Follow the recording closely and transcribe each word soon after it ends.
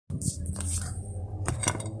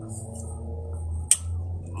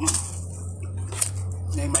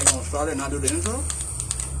Anybody gonna start it and not do the intro?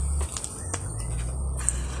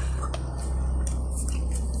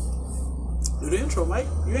 Do the intro, Mike.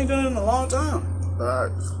 You ain't done it in a long time.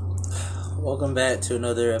 Welcome back to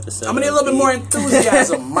another episode. I'm gonna need a little bit more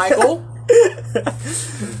enthusiasm, Michael.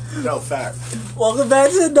 No, fact. Welcome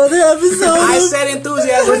back to another episode. I said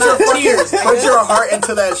enthusiasm, not tears. Put your heart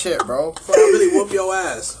into that shit, bro. Before I really whoop your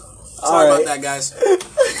ass. Sorry about that, guys.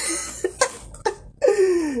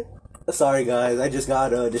 Sorry, guys. I just got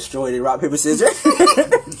destroyed in rock, paper, scissors.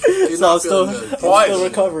 So I'm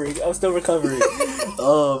still recovering.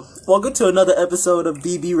 Welcome to another episode of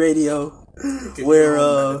BB Radio, where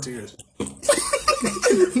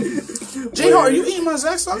J-Ho, are you eating my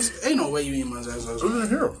Zax sauce? Ain't no way you eating my Zax sauce. Who's in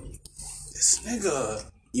here? This nigga.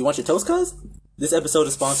 You want your toast, cuz? This episode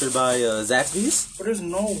is sponsored by ZaxPack. But there's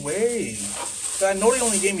no way. I know they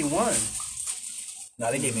only gave me one. Nah,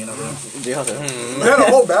 they gave me another one. J-Ho said, You had a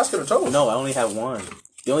whole basket of toast. No, I only have one.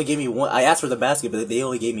 They only gave me one. I asked for the basket, but they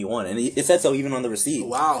only gave me one. And it said so even on the receipt.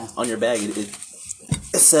 Wow. On your bag. It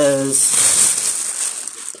says,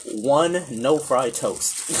 one no fry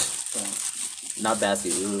toast. Not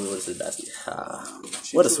basket. What is it, basket?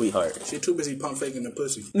 What a sweetheart. She too busy pump faking the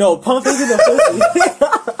pussy. No, pump faking the pussy.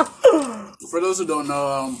 For those who don't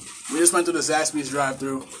know, we just went through the Zaxby's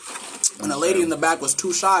drive-thru. And the lady in the back was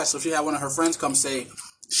too shy, so she had one of her friends come say,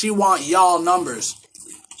 she want y'all numbers.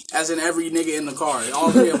 As in every nigga in the car.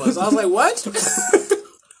 All three of us. I was like, what?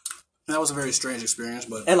 That was a very strange experience,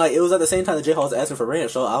 but... And, like, it was at the same time that J-Hall was asking for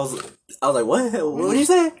ranch, so I was like, what? What did you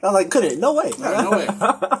say? I was like, couldn't. No way. Yeah, no way.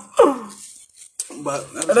 But...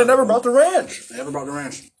 And they never brought the ranch. They never brought the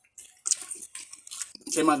ranch.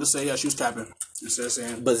 Came out to say, yeah, she was tapping. Instead of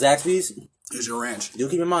saying... But Zaxby's... Here's your ranch. Do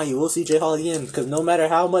keep in mind, you will see J-Hall again, because no matter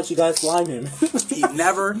how much you guys slime him... he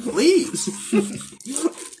never leaves.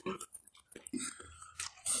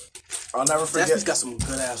 I'll never forget. Zaxby's got some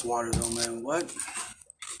good-ass water, though, man. What?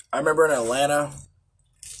 I remember in Atlanta,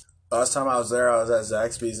 last time I was there, I was at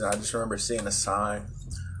Zaxby's, and I just remember seeing a sign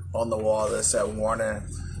on the wall that said, warning,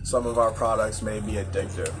 some of our products may be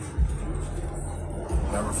addictive.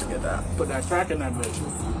 Never forget that. Put that crack in that bitch.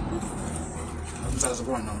 That's the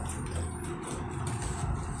point, though.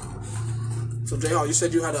 So, J-Hall, you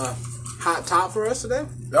said you had a hot top for us today?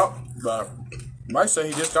 Yep, but Mike said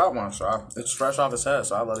he just got one, so it's fresh off his head,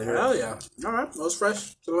 so I'll let it hear Hell it. yeah. All right, well, it's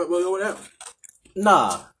fresh. So we'll go with that.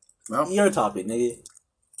 Nah. No? Your topic, nigga.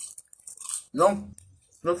 No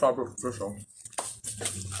topic, for sure.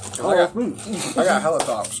 Oh, I got hella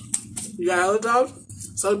tops. You got hella topics?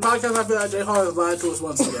 So the podcast, I feel like J-Hall has lied to us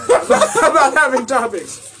once again about having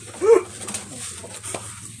topics.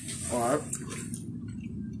 All right.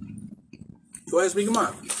 Go ahead and speak them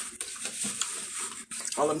up.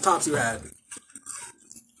 All them tops you had.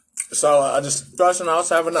 So I just something I was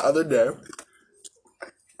having the other day.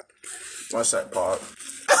 What's that part?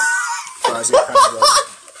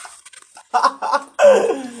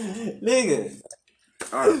 Nigga.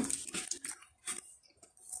 Alright.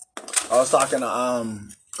 I was talking to I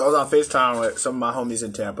was on FaceTime with some of my homies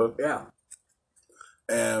in Tampa. Yeah.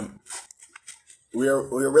 And we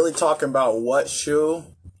were really talking about what shoe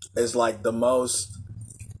is like the most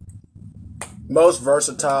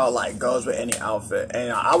versatile, like goes with any outfit.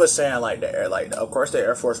 And I was saying like of course the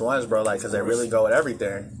Air Force Ones, bro, like because they really go with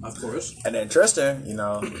everything. Of course. And then Tristan, you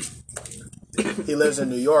know, he lives in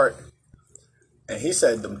New York, and he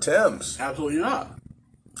said them Timbs. Absolutely not.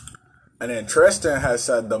 And then Tristan has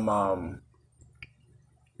said them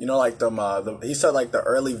you know, like them he said like the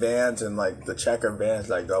early Vans and like the checker Vans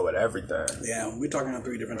like go with everything. Yeah, we're talking about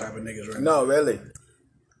 3 different type of niggas right now. No, really.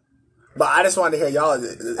 But I just wanted to hear y'all.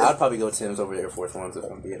 I'd probably go Tim's over Air Force Ones if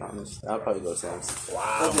I'm being honest. I'd probably go Tim's.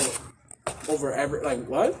 Wow. Over every, like,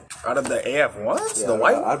 what? Out of the AF1s? Yeah, the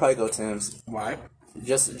white? I'd probably go Tim's. Why?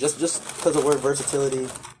 Just because of word versatility.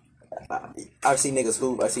 I've seen niggas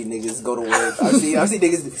hoop. I've seen niggas go to work. I've seen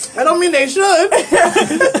niggas. I don't mean they should.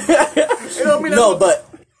 I don't mean no, but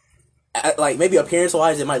like maybe appearance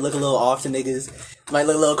wise, it might look a little off to niggas. Might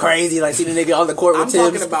look a little crazy. Like see the nigga on the court with Tim's.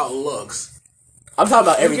 I'm talking about looks. I'm talking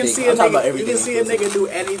about everything. You can see a nigga do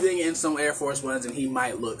anything in some Air Force Ones and he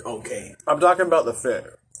might look okay. I'm talking about the fit.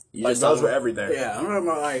 You like just those with everything. Yeah, I'm talking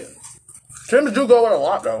about like Timbs do go with a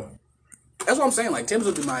lot though. That's what I'm saying. Like Tim's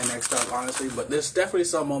would be my next up, honestly. But there's definitely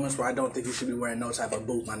some moments where I don't think you should be wearing no type of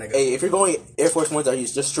boot, my nigga. Hey, if you're going Air Force Ones, are you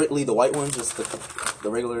just strictly the white ones, just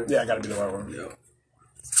the regular? Yeah, I gotta be the white one. Yeah.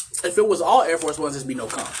 If it was all Air Force Ones, it'd be no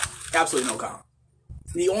comp. Absolutely no comp.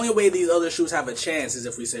 The only way these other shoes have a chance is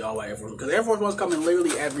if we say all white Air Force Ones. Because Air Force Ones come in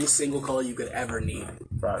literally every single color you could ever need.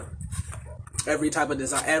 Right. Every type of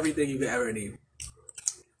design, everything you could ever need.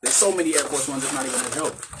 There's so many Air Force Ones, it's not even a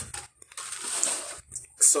joke.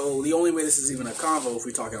 So the only way this is even a convo if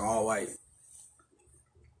we're talking all white.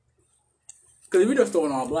 Because if you're just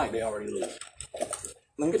throwing all black, they already lose.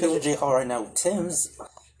 Let me picture J. Hall right now with Tim's.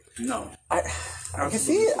 No. I can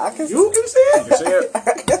see it. You can see it? You see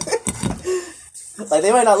it? Like,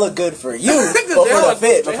 they might not look good for you, but for the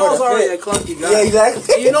fit. J. Hall's already a clunky guy. Yeah,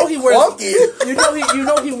 exactly. And you know he wears. Clunky. You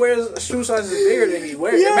know he wears shoe sizes bigger than he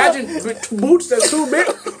wears. Yeah. Imagine boots that's too big.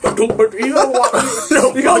 You gonna walk.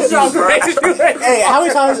 You gonna sound crazy. Hey, how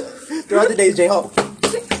many times throughout the day J. Hall?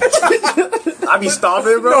 I be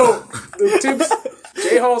stomping, bro. The Timbs.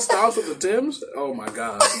 J. Hall stomps with the Timbs. Oh my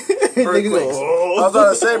god. Niggas go, I was about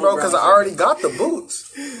to say, bro, because I already got the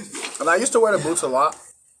boots, and I used to wear the boots a lot.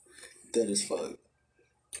 that is fuck.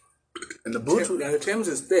 And the boots, Yeah, the Timbs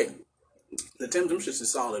is thick. The Timbs, them shits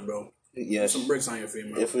is solid, bro. Yeah. Some bricks on your feet,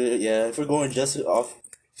 man. If we're going just off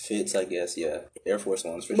fits, I guess, yeah. Air Force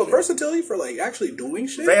Ones for But sure. versatility for like actually doing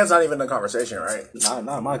shit. Vans not even the conversation, right?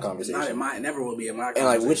 Not my conversation. Not in my. It never will be in my. And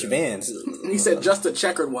like which conversation. Vans? He said just the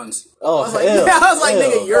checkered ones. Oh, I was like, hell, yeah, I was like,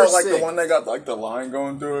 hell. nigga, you're Like sick. the one that got like the line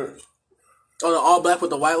going through it. Oh, the all black with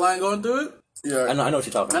the white line going through it. Yeah, I know what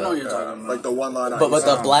you're talking I about. know what you're talking about. like the one line. But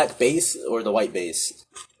the black base or the white base?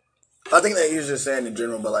 I think that he was just saying in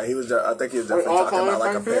general, but like he was. I think he was definitely all talking about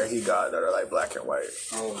like a color pair he got that are like black and white.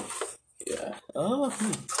 Oh, Yeah.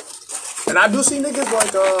 And I do see niggas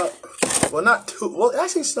like well not too well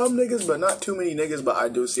actually some niggas but not too many niggas, but I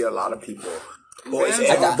do see a lot of people, boys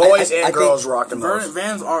Vans- and I girls think rocking those.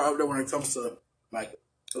 Vans are up there when it comes to like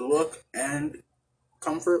the look and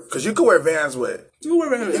comfort. Cause you could wear Vans with You can wear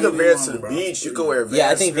Vans, you could Vans to the beach. You could wear Vans. Yeah,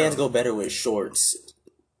 I think Vans go better with shorts.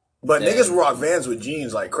 But Yeah. niggas rock Vans with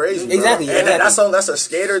jeans like crazy. Bro. Exactly, And exactly. that's a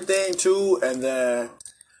skater thing too. And then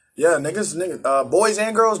yeah, niggas, boys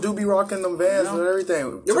and girls do be rocking them Vans and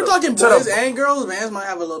everything. If we're talking boys and girls, Vans might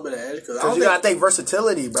have a little bit of edge because you gotta think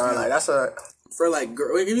versatility, bro. Like that's a for like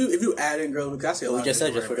if you add in girls, because I see a lot. We just of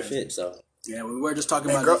said people just for the wearing fit, so. Yeah, we were just talking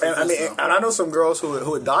and, about. and I know some girls who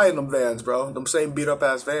would die in them Vans, bro. Them same beat up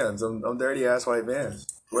ass Vans, them dirty ass white Vans.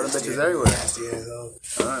 Wear them bitches everywhere.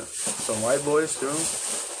 Alright, some white boys too.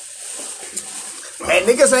 And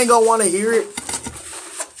niggas ain't gonna want to hear it.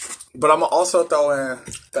 But I'm also throw in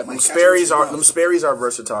that them Sperry's are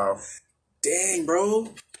versatile. Dang, bro,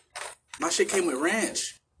 my shit came with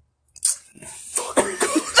ranch.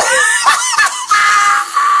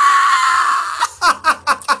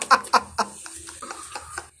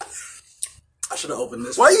 I should have opened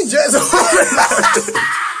this. Why you just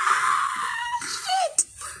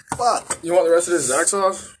Fuck. You want the rest of this Zax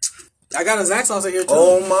sauce? I got a Zax sauce in here too.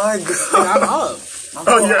 Oh my god. I'm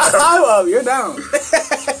up. yeah. I'm up. You're down.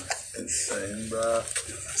 Insane, bro.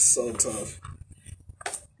 So tough.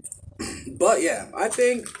 But yeah, I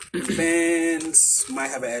think Vans might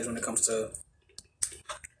have an edge when it comes to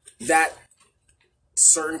that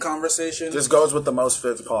certain conversation. Just goes with the most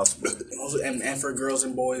fits possible. And for girls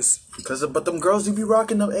and boys, But them girls do be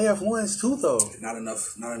rocking them AF1s too, though. not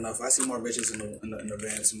enough. Not enough. I see more bitches in the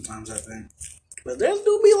Vans sometimes, I think. But there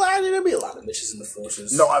be a lot of bitches in the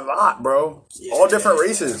Forces. No, a lot, bro. Yeah. All different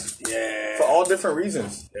races. Yeah. For all different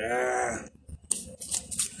reasons. Yeah.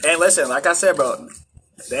 And listen, like I said, bro,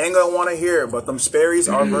 they ain't gonna want to hear it, but them Sperry's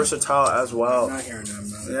are versatile as well. I'm not hearing them,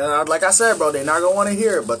 bro. Yeah, like I said, bro, they not gonna want to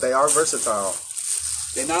hear it, but they are versatile.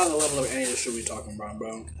 They're not on the level of any of the shit we talking about,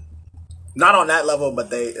 bro. Not on that level, but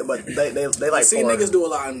they like. I've seen niggas do a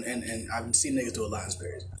lot, and I've seen niggas do a lot in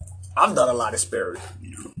Sperry's. I've done a lot of Sperry.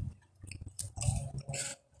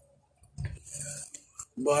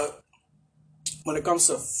 But when it comes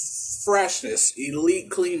to freshness, elite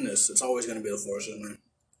cleanness, it's always going to be the Forces, man.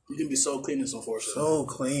 You can be so clean in some Forces. So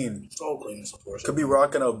clean. So clean in some Forces. Could be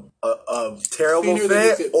rocking a terrible Cleaner than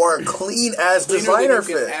you fit could- or a clean ass Cleaner designer than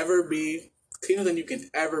you can fit. ever be. Cleaner than you can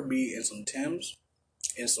ever be in some Timbs,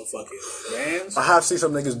 in some fucking Vans. I have seen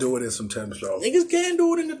some niggas do it in some Timbs, though. Niggas can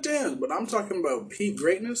do it in the Timbs, but I'm talking about peak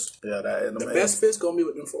greatness. Yeah, that The best fit's gonna be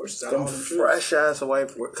with them Forces. Out of them all them shoes. fresh ass white.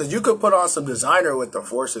 Because you could put on some designer with the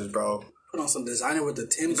Forces, bro. Put on some designer with the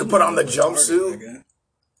Timbs. You could put on the Retarded, jumpsuit. nigga.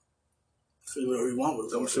 Do whatever you want with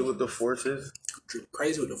the Some Forces. shit with the Forces.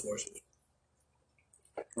 Crazy with the Forces.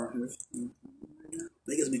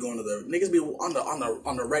 Niggas be going to the niggas be on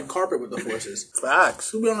the red carpet with the Forces. Facts.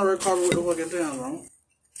 Who be on the red carpet with the fucking Timbs, bro?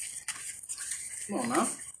 Come on now.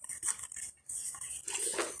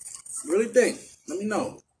 Really think. Let me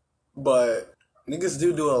know. But niggas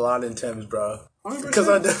do a lot in Timbs, bro. 100%. Because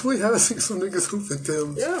I definitely have seen some niggas hoop in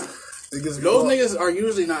Timbs. Yeah. Niggas be Those niggas are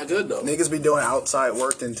usually not good though. Niggas be doing outside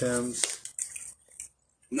work in Timbs.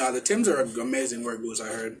 Nah, the Timbs are amazing work boots, I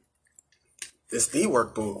heard. It's the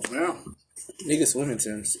work boot. Yeah. Niggas swimming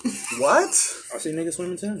Tims. What? I see niggas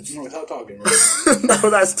swimming Tims. No, without talking, bro. No,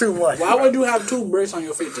 that's too much. Why would you have 2 bricks on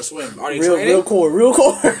your feet to swim? Are they Real training? real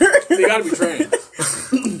core. They gotta be trained.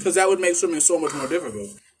 Because that would make swimming so much more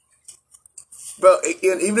difficult. Bro,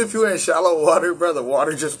 and even if you're in shallow water, bro, the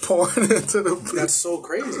water just pouring into the pool. That's so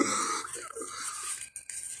crazy.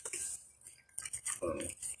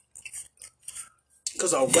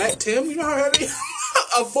 Because a wet Tim, you know how heavy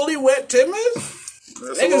a fully wet Tim is?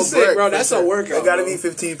 Niggas sick, bro. That's a workout. It gotta bro. be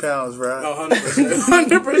 15 pounds, bro. Oh, 100%.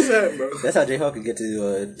 100%, bro. That's how J-Hawk can get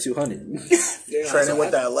to 200. Yeah, Training with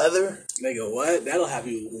that leather. Nigga, what? That'll have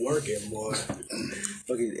you working, boy.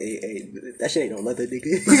 Okay, hey, that shit ain't no leather,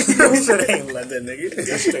 nigga. That shit ain't leather, nigga.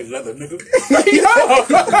 That shit ain't leather, nigga.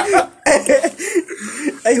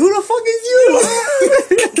 Hey, who the fuck is you?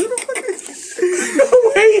 The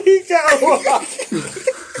way he got walking.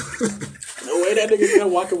 The way that nigga got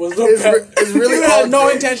walking was so bad. It's really He had no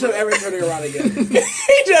intention of ever turning around again.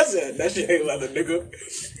 He just said, that shit ain't leather, nigga.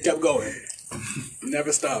 Kept going.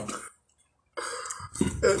 Never stopped.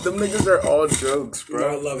 Them niggas are all jokes, Bro, bro.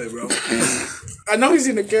 I love it, bro. I know he's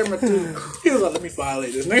in the camera, too. He was like, let me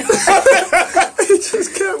violate this nigga. He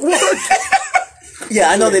just kept walking. Yeah,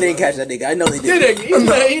 I know they didn't catch that nigga. I know they did.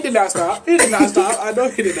 He did not stop. He did not stop. I know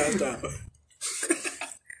he did not stop.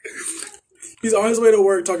 He's on his way to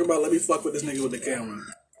work talking about, let me fuck with this nigga with the camera.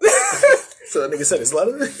 So that nigga said it's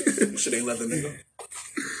leather? Shit ain't leather, nigga.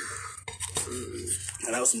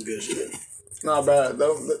 And that was some good shit. Nah, bro.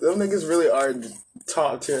 Them niggas really are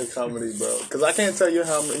top tier comedy, bro. Because I can't tell you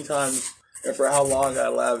how many times and for how long I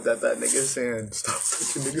laughed at that nigga saying, stop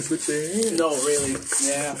touching niggas with your hands. No, really.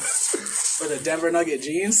 Yeah. For the Denver Nugget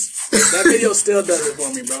jeans, that video still does it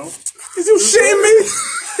for me, bro. Is you shitting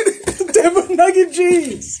me? Denver Nugget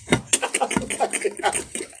jeans.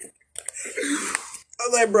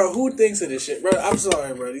 I'm like, bro, who thinks of this shit? Bro, I'm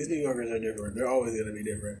sorry, bro. These New Yorkers are different. They're always going to be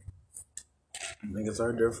different. Niggas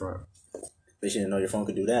are different. But you didn't know your phone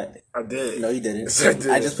could do that. I did. No, you didn't. Yes, I did.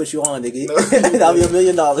 I just put you on, nigga. That'll be $1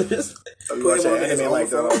 million. You watch that anime like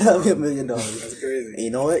that. That'll be $1 million. That's crazy. And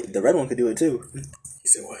you know what? The red one could do it too. You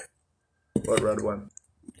said what? What red one?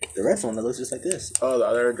 The red one that looks just like this. Oh, the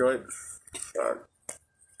other Android?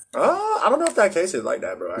 I don't know if that case is like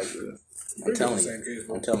that, bro, actually. I'm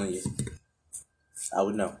telling you. I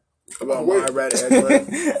would know. About my red Android?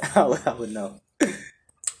 I would know.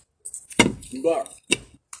 But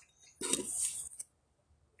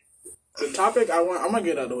the topic I'm gonna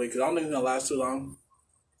get out of the way because I don't think it's gonna last too long.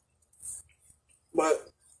 But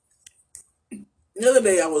the other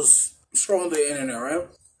day I was scrolling the internet, right?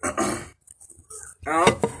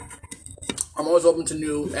 And I'm always open to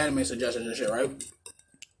new anime suggestions and shit, right?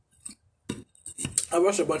 I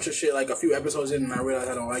watched a bunch of shit like a few episodes in and I realized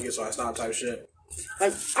I don't like it, so I stopped type shit.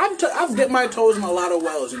 Like I've dipped my toes in a lot of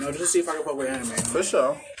wells, just to see if I can fuck with anime. For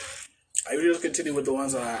sure. I usually just continue with the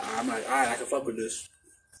ones that I'm like, alright, I can fuck with this.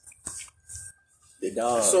 The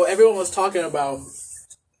dog. So everybody was talking about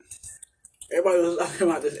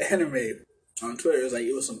this anime on Twitter. It was like,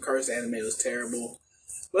 it was some cursed anime. It was terrible.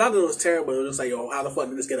 But not that it was terrible. It was just like, yo, how the fuck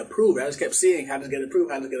did this get approved? I just kept seeing how this get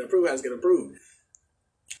approved,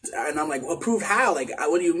 and I'm like, well, approved how? Like,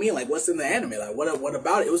 what do you mean? Like, what's in the anime? Like, what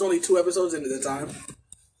about it? It was only 2 episodes into the time.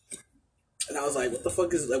 And I was like, what the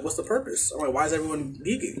fuck is, like, what's the purpose? I'm like, why is everyone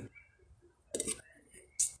geeking?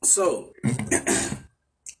 So,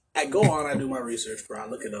 I go on, I do my research, bro. I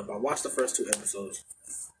look it up. I watch the first 2 episodes.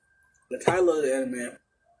 The title of the anime,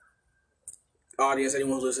 audience,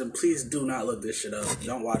 anyone who's listening, please do not look this shit up.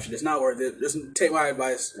 Don't watch it. It's not worth it. Just take my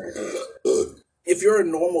advice. If you're a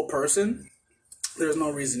normal person, there's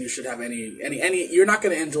no reason you should have any. You're not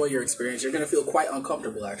going to enjoy your experience. You're going to feel quite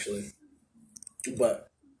uncomfortable, actually. But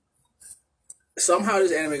somehow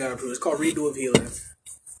this anime got approved. It's called Redo of Healer.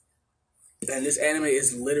 And this anime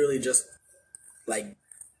is literally just like.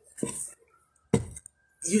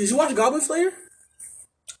 Did you watch Goblin Slayer?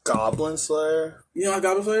 Goblin Slayer? You know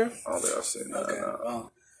Goblin Slayer? I don't think I've seen that. Okay. No.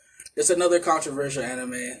 Well, it's another controversial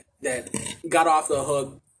anime that got off the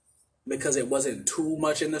hook because it wasn't too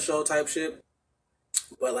much in the show type shit.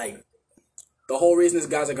 But like, the whole reason this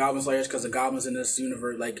guy's a Goblin Slayer is because the goblins in this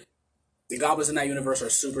universe, like, the goblins in that universe are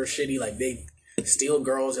super shitty. Like, they steal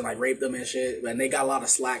girls and like rape them and shit. And they got a lot of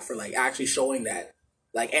slack for like actually showing that,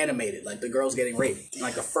 like, animated, like the girls getting raped in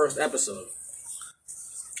like the first episode.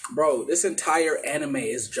 Bro, this entire anime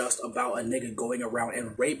is just about a nigga going around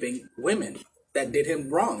and raping women that did him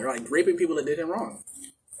wrong. Or like raping people that did him wrong.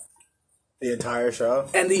 The entire show?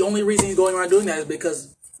 And the only reason he's going around doing that is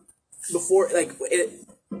because before, like,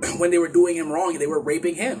 when they were doing him wrong, they were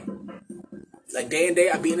raping him. Like day and day,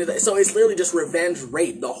 I beat it. So it's literally just revenge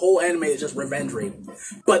rape. The whole anime is just revenge rape.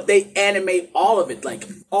 But they animate all of it, like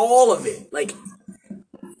all of it, like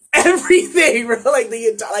everything, bro.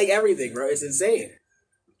 Like everything, bro. It's insane.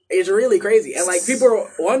 It's really crazy, and like people are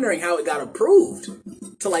wondering how it got approved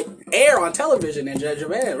to like air on television in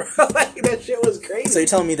Japan, bro. Like that shit was crazy. So you're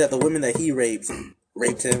telling me that the women that he raped him?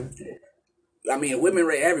 I mean, women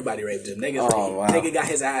rape. Everybody raped him. Nigga got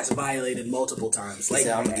his ass violated multiple times. Like,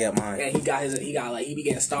 I'm gonna get mine. And he be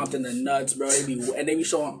getting stomped in the nuts, bro. And they be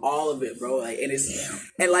showing all of it, bro. Like, and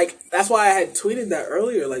like that's why I had tweeted that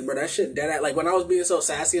earlier. Like, bro, that shit dead ass. Like when I was being so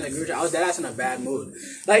sassy in the group chat, I was dead ass in a bad mood.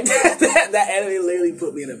 Like that anime literally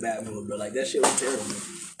put me in a bad mood, bro. Like that shit was terrible.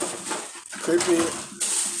 Creepy.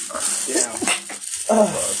 Yeah.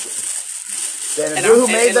 And the dude who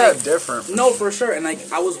made that like, different. No, for sure. And like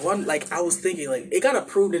I was thinking like it got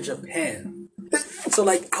approved in Japan. So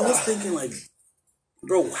like I was thinking like,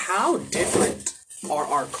 bro, how different are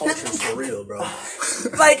our cultures for real, bro?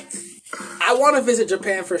 Like I want to visit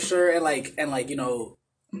Japan for sure, and like you know,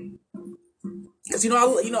 because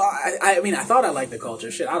I mean I thought I liked the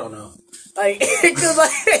culture. Shit, I don't know. Like because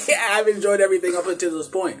like I've enjoyed everything up until this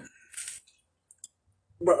point,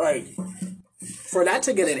 but like. For that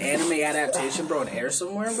to get an anime adaptation, bro, and air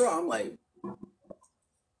somewhere, bro, I'm like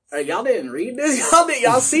y'all didn't read this?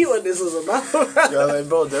 Y'all see what this was about? Yo, they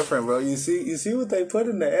both different, bro. You see what they put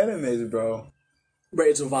in the animes, bro. Bro,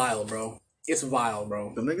 it's vile, bro. It's vile,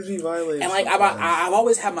 bro. The niggas be violating. And like I've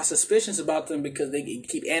always had my suspicions about them because they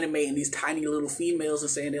keep animating these tiny little females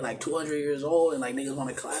and saying they're like 200 years old and like niggas want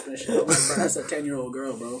to clap and shit. I'm like, bro, that's a 10-year-old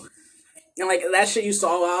girl, bro. And like that shit you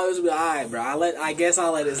saw, I always be like, alright, bro. I guess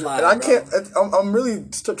I'll let it slide. And I'm really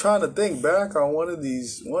trying to think back on one of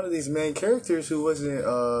these main characters who wasn't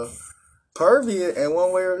pervy and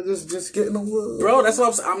one way or just getting a little. Bro, that's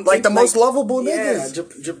what I'm like the most lovable niggas. Yeah,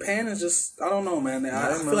 Japan is just I don't know, man.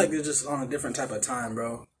 I feel like they're just on a different type of time,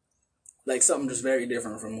 bro. Like something just very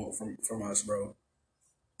different from us, bro.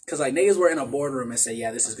 Cause like niggas were in a boardroom and say,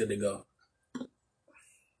 yeah, this is good to go.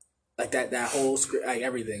 Like that whole script, like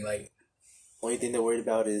everything, like. Only thing they're worried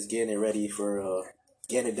about is getting it ready for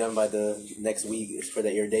getting it done by the next week for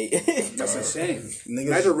the air date. That's insane.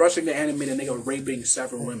 Imagine rushing to animate a nigga raping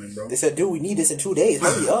several women, bro. They said, dude, we need this in 2 days.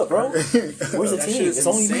 Hurry up, bro. Where's the team? It's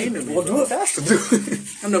only me. We'll do it faster.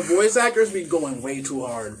 And the voice actors be going way too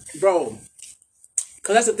hard, bro.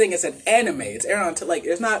 Cause that's the thing. It's an anime. It's airing on like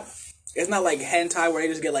it's not like hentai where they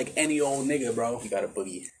just get like any old nigga, bro. You got a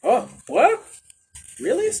boogie. Oh, what?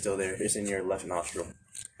 Really? It's still there. It's in your left nostril.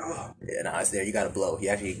 Oh. Yeah, nah, it's there. You got to blow. You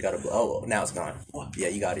actually got to blow. Oh, now it's gone. Yeah,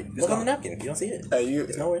 you got it. Look on the napkin. You don't see it. Hey,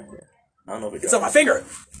 it's nowhere. I don't know if it's on my finger.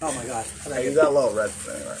 Oh my god. Hey, you got a little red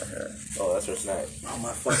thing right here. Oh, that's her snack. Oh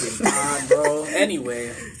my fucking god, bro.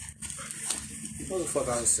 Anyway, what the fuck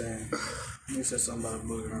I was saying? You said something about a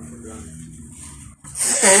booger. I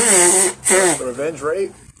forgot. Revenge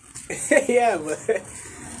rape. Yeah, but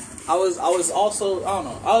I was also I don't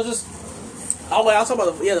know. I was talking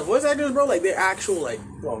about the voice actors, bro. Like they're actual like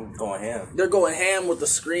going ham. They're going ham with the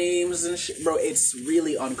screams and shit, bro. It's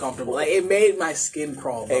really uncomfortable. Like it made my skin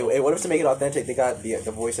crawl. Bro. Hey, what if to make it authentic? They got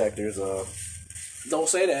the voice actors. Don't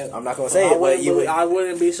say that. I'm not gonna say it, but I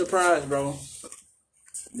wouldn't be surprised, bro.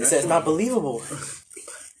 It says not believable.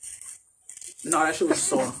 No, that shit was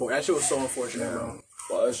so unfortunate. That shit was so unfortunate, bro.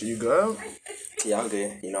 Flush, you good? Yeah, I'm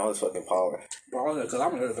good. You know, I was fucking power. Power, because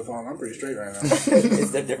I'm good at the phone. I'm pretty straight right now.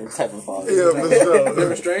 It's a different type of power. Yeah, but still.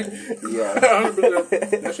 Different straight? Yeah.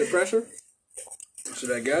 100%. That shit pressure? Should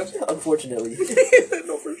that gas? Unfortunately.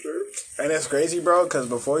 No, for sure. And it's crazy, bro, because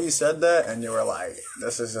before you said that and you were like,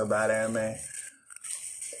 this is a bad anime,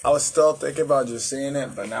 I was still thinking about just seeing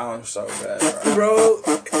it, but now I'm so bad, bro.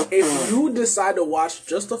 If you decide to watch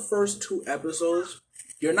just the first 2 episodes,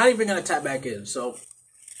 you're not even going to tap back in, so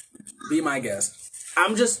be my guest.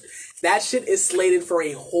 That shit is slated for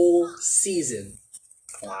a whole season.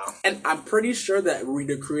 Wow. And I'm pretty sure that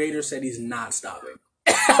the creator said he's not stopping.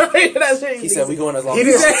 He said we going as long as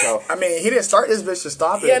the show. I mean, he didn't start this bitch to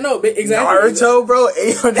stop it. Yeah, no, exactly. Naruto, bro,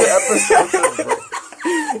 800 episodes. Bro.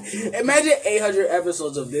 Imagine 800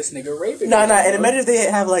 episodes of this nigga raping. Nah, and imagine if they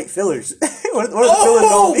have like fillers. what are the fillers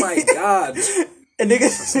oh my god. And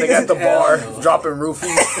nigga at the bar dropping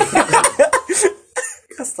roofies.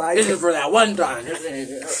 This is for that one time.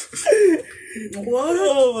 What?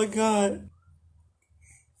 Oh my god.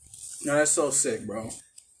 No, that's so sick, bro.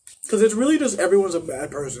 Because it's really just everyone's a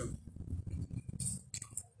bad person.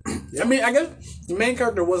 I mean, I guess the main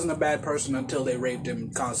character wasn't a bad person until they raped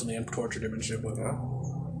him constantly and tortured him and shit with him.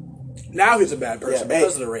 Now he's a bad person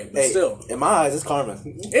because of the rape, but still. In my eyes, it's karma.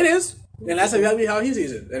 It is. And that's exactly how he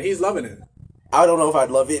sees it. And he's loving it. I don't know if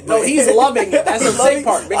I'd love it. No, he's loving it. That's the sick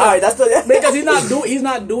part. Because, Alright, that's the because he's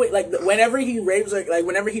not doing like whenever he rapes like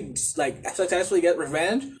whenever he like successfully gets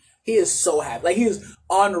revenge, he is so happy. Like he is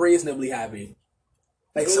unreasonably happy.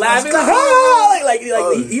 Like laughing,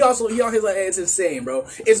 he on his like it's insane, bro.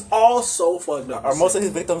 It's all so fucked up. Are most of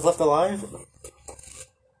his victims left alive?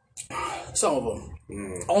 Some of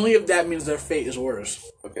them. Only if that means their fate is worse.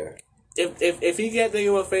 Okay. If he can't think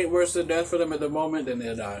of a fate worse than death for them at the moment, then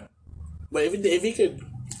they'll die. But if he could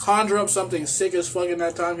conjure up something sick as fuck in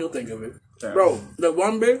that time, he'll think of it. Yeah. Bro, the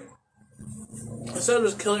one bitch, instead of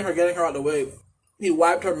just killing her, getting her out the way, he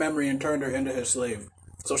wiped her memory and turned her into his slave.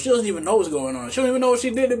 So she doesn't even know what's going on. She don't even know what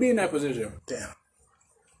she did to be in that position. Damn.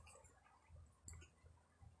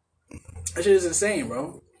 That shit is insane,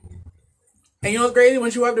 bro. And you know what's crazy?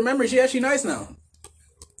 When she wiped her memory, she actually nice now.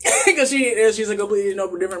 Because she's a completely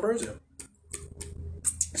different person.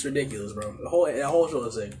 It's ridiculous, bro. That whole show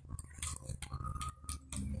is sick.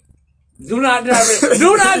 Do not drive it.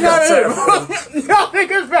 Do not drive it. Y'all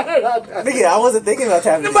niggas better not drive it. Nigga, I wasn't thinking about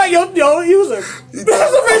driving it. But yo, user. That's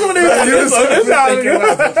the face when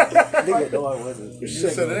Nigga, no, I wasn't. You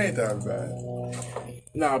said it ain't that bad.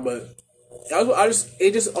 Nah, but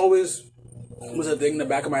it just always was a thing in the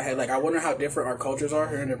back of my head. Like, I wonder how different our cultures are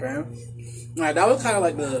here in Japan. Like, that was kind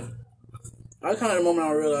of the moment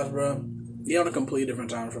I realized, bro, you're on a completely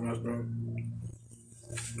different time from us, bro.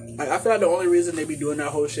 Like, I feel like the only reason they be doing that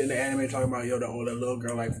whole shit in the anime talking about the little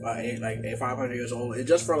girl like 500 years old is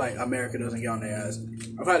just for like America doesn't get on their ass.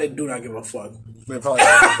 I feel like they do not give a fuck. They probably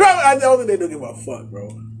I don't think they do give a fuck, bro.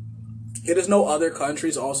 There's no other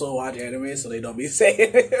countries also watch anime, so they don't be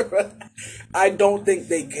saying it. Bro. I don't think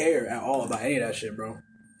they care at all about any of that shit, bro.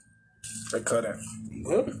 They couldn't.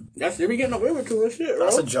 Well, they be getting away with too much shit, bro.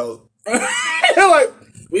 That's a joke. They're like,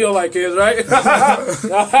 we don't like kids, right?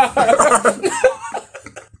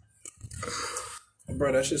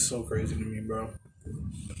 Bro, that shit's so crazy to me, bro.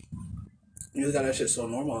 You just got that shit so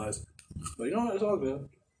normalized. But you know what? It's all good.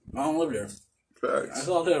 I don't live there. Facts. That's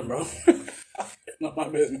all there, bro. It's not my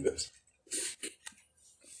business.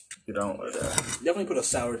 You don't live there. Definitely put a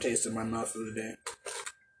sour taste in my mouth for the day.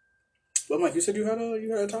 But Mike, you said you had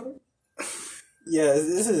a topic? Yeah,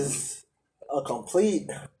 this is a complete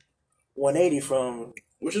 180 from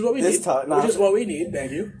which is what we this need. time. Which is what we need.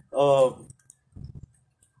 Thank you.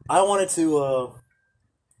 I wanted to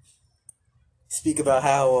speak about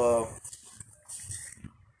how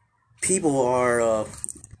people are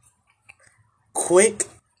quick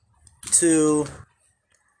to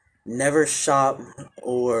never shop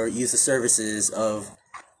or use the services of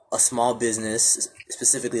a small business,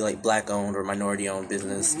 specifically like black-owned or minority-owned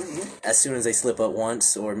business, as soon as they slip up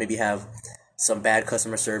once or maybe have some bad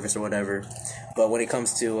customer service or whatever. But when it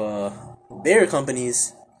comes to bigger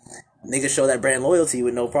companies, niggas show that brand loyalty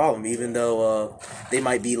with no problem, even though they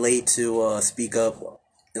might be late to speak up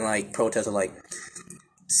and like protest or like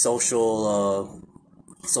social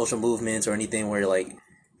movements or anything where like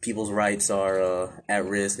people's rights are at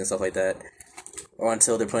risk and stuff like that, or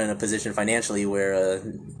until they're put in a position financially where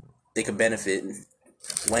they could benefit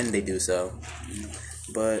when they do so.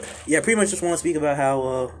 But yeah, pretty much just want to speak about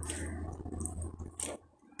how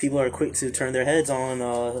people are quick to turn their heads on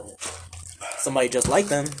somebody just like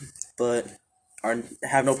them, but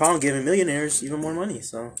have no problem giving millionaires even more money.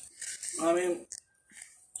 So, I mean,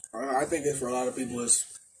 I think it for a lot of people is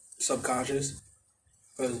subconscious,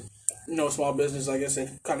 because small business, I guess they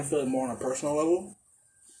kind of feel it more on a personal level,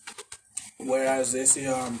 whereas they see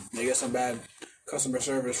they get some bad customer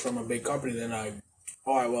service from a big company, then like,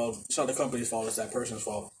 all right, well, it's not the company's fault, it's that person's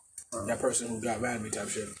fault, that person who got mad at me type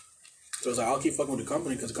shit. So it's like, I'll keep fucking with the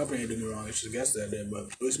company because the company ain't doing me wrong. It's just a guess that day. But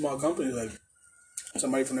with small companies, like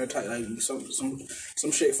somebody from their type, like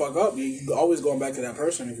some shit fuck up, you always going back to that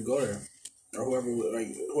person if you go there, or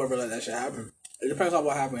whoever let that shit happen. It depends on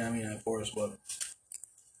what happened. I mean, of course, but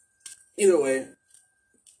either way,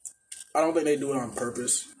 I don't think they do it on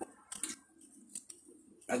purpose.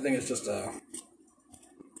 I think it's just a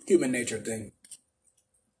human nature thing.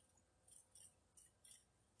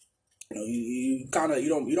 You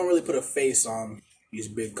don't really put a face on these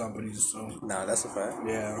big companies, so nah, that's a fact.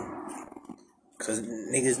 Yeah, cause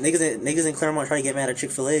niggas in Claremont try to get mad at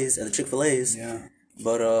Chick-fil-A's. Yeah,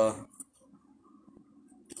 but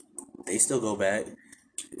they still go back.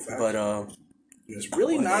 Fact. But it's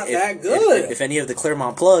really not that good. If any of the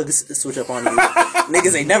Claremont plugs switch up on you,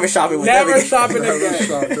 niggas ain't never shopping with never them. Shopping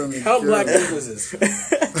again. Help black businesses.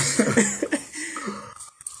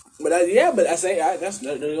 But I say that's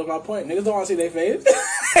my point. Niggas don't want to see their face.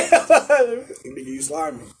 Nigga, you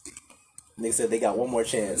slimy. Niggas said they got one more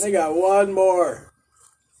chance. They got one more.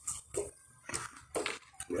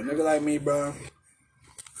 A nigga like me, bro.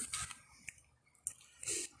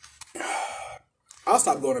 I'll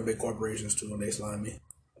stop going to big corporations too when they slime me.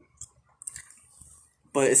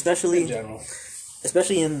 But especially In general.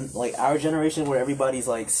 especially in like our generation where everybody's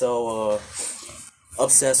like so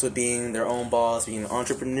obsessed with being their own boss, being an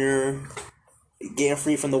entrepreneur, getting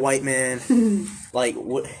free from the white man. Like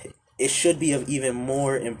what it should be of even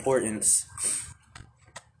more importance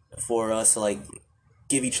for us to like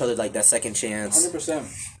give each other like that second chance. 100%.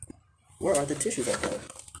 Where are the tissues at though?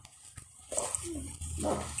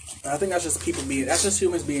 No. I think that's just that's just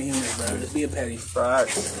humans being humans, bro. Just being petty.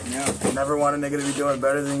 Facts. Yeah. You never want a nigga to be doing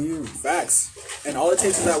better than you. Facts. And all it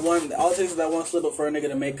takes is that one slip up for a nigga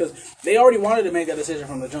to make, because they already wanted to make that decision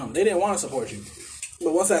from the jump. They didn't want to support you.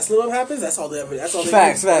 But once that slip up happens, that's all they ever. That's all they.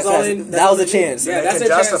 Facts. That was a chance. Yeah, They that's can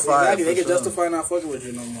their chance. justify it Exactly. They for can sure. justify not fucking with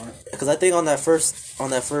you no more. Because I think on that first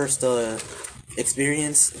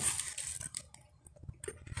experience,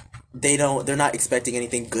 they're not expecting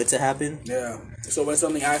anything good to happen. Yeah. So when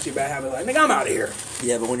something actually bad happens, like, nigga, I'm out of here.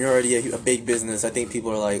 Yeah, but when you're already a big business, I think people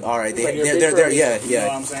are like, all right, Like, they're You know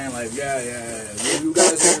what I'm saying? Like, yeah.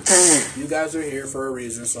 You guys are here for a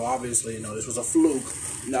reason. So obviously, this was a fluke.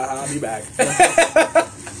 Nah, I'll be back. I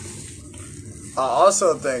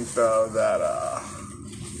also think though that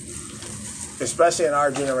especially in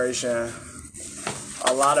our generation,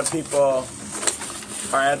 a lot of people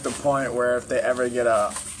are at the point where if they ever get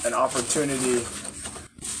an opportunity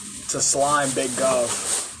to slime big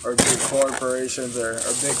gov or big corporations or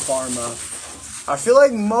big pharma, I feel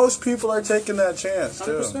like most people are taking that chance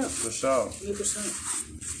too. 100%. For sure.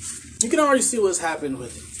 100%. You can already see what's happened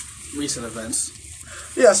with recent events.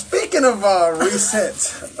 Yeah, speaking of recent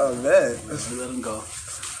events, Let them go.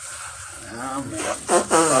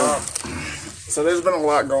 so there's been a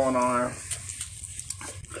lot going on.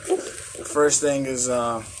 The first thing is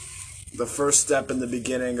the first step in the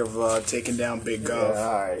beginning of taking down Big Gov. Yeah,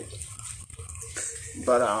 all right.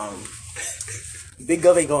 But Big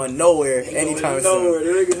Gov ain't going nowhere anytime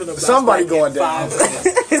soon. somebody going down.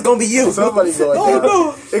 It's gonna be you. Somebody going down.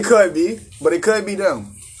 No. It could be, but it could be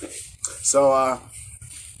them. So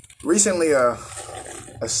recently a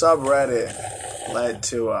subreddit led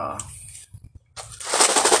to a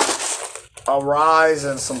rise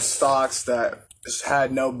in some stocks that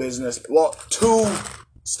had no business. Well, two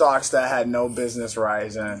stocks that had no business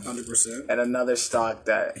rising, 100%. and another stock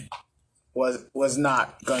that was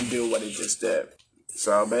not gonna do what it just did.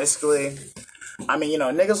 So basically, I mean,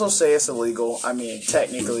 niggas will say it's illegal. I mean,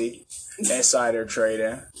 technically, insider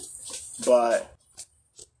trading, but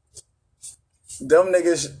them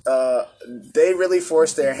niggas, they really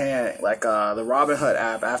forced their hand. Like the Robinhood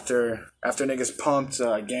app, after niggas pumped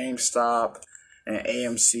GameStop and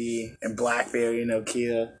AMC and BlackBerry and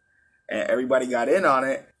Nokia, and everybody got in on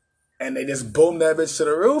it, and they just boomed that bitch to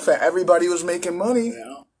the roof, and everybody was making money.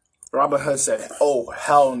 Yeah. Robinhood said, "Oh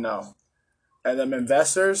hell no," and them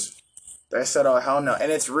investors, they said, "Oh hell no,"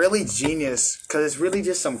 and it's really genius because it's really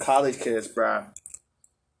just some college kids, bruh.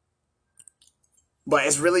 But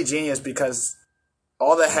it's really genius because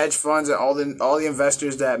all the hedge funds and all the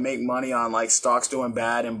investors that make money on like stocks doing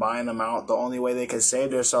bad and buying them out, the only way they could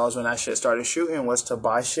save themselves when that shit started shooting was to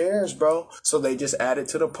buy shares, bro. So they just added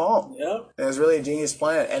to the pump. Yep. And it's really a genius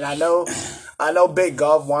plan. And I know Big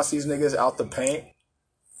Gov wants these niggas out the paint,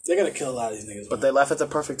 They're gonna kill a lot of these niggas. but they left at the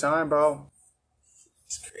perfect time, bro.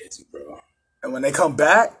 It's crazy, bro. And when they come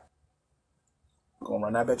back, I'm gonna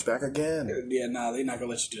run that bitch back again. Yeah, nah, they're not gonna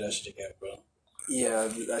let you do that shit again, bro. Yeah,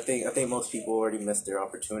 I think most people already missed their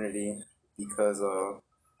opportunity because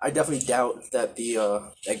I definitely doubt that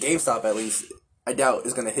at GameStop at least I doubt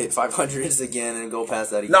is gonna hit 500s again and go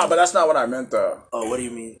past that again. No, but that's not what I meant though. Oh, what do you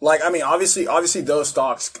mean? Like, I mean, obviously those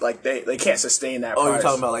stocks, like they can't sustain that. Oh, price. you're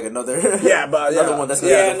talking about like another another one that's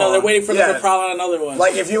gonna Yeah, no, they're waiting for them to prowl on another one.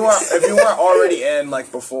 Like if you weren't already in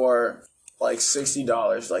like before like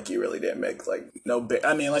 $60, like you really didn't make like no big.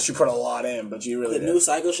 I mean, unless you put a lot in, but you really the didn't. new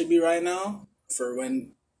cycle should be right now for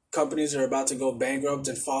when companies are about to go bankrupt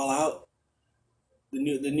and fall out. The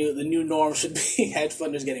new norm should be hedge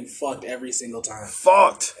funders getting fucked every single time.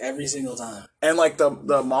 Fucked. Every single time. And like the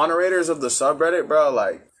moderators of the subreddit, bro,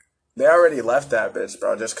 like they already left that bitch,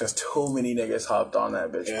 bro, just because too many niggas hopped on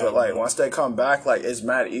that bitch. Yeah, but like once they come back, like it's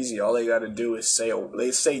mad easy. All they got to do is say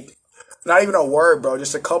not even a word, bro,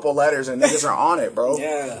 just a couple letters, and niggas are on it, bro.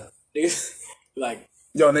 Yeah. Like,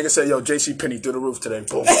 Yo, nigga said, yo, JC Penney through the roof today.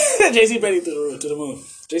 Boom. JC Penny to the moon.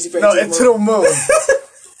 JC Penny No, to the into moon. the moon.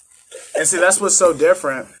 And see, that's what's so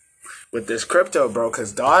different with this crypto, bro,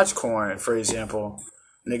 because Dogecoin, for example,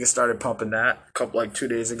 niggas started pumping that 2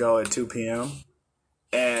 days ago at 2 p.m.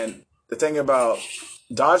 And the thing about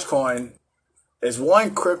Dogecoin is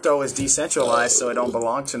one, crypto is decentralized, so it don't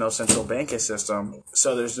belong to no central banking system.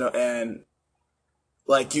 So there's no, and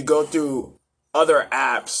like you go through other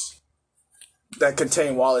apps that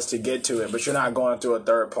contain wallets to get to it, but you're not going through a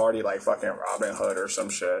third party like fucking Robinhood or some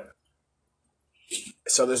shit.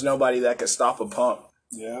 So there's nobody that could stop a pump.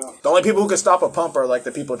 Yeah. The only people who can stop a pump are like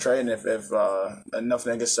the people trading. If enough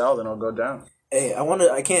niggas sell, then it'll go down. Hey, I want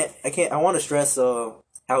to stress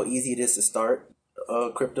how easy it is to start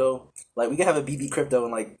crypto. Like we can have a BB crypto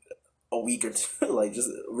in like a week or two, like just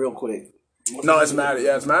real quick. No, it's mad.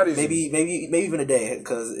 Yeah, it's mad easy. Maybe even a day,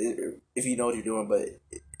 because if you know what you're doing, but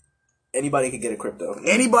anybody can get a crypto.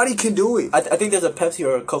 Anybody can do it. I think there's a Pepsi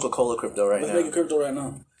or a Coca-Cola crypto right now. Let's make a crypto right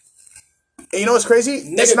now. And you know what's crazy?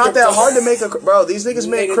 It's not that hard to make a... Bro, these niggas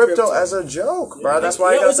make crypto as a joke, bro. That's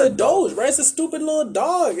why I got it's a Doge, bro. It's a stupid little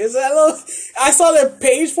dog. It's that little... I saw their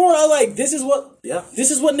page for it. I was like, this is what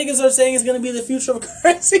niggas are saying is going to be the future of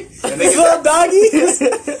currency. This little doggy.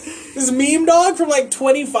 This meme dog from like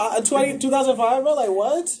 2005, bro. Like,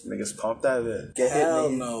 what? Niggas pump that in. Hell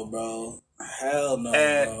no, bro. Hell no,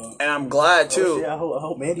 bro. And I'm glad, too. Oh, shit, I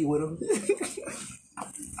hope Mandy with him.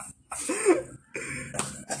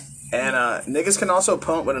 And niggas can also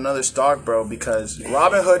pump with another stock, bro, because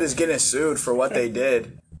Robinhood is getting sued for what they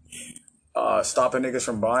did, stopping niggas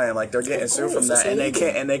from buying. Like they're getting sued from that,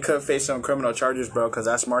 and they could face some criminal charges, bro, because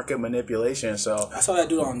that's market manipulation. So I saw that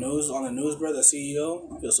dude on the news, bro, the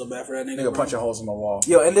CEO. I feel so bad for that nigga. Nigga punching holes in the wall.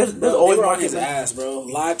 Yo, and there's always on market his ass, bro.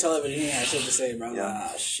 Live television, he had shit to say, bro.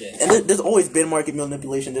 Yeah. Shit. And there's always been market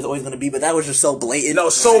manipulation. There's always gonna be, but that was just so blatant. No,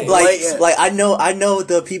 so blatant. Like I know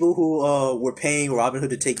the people who were paying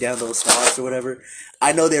Robinhood to take down those stocks or whatever.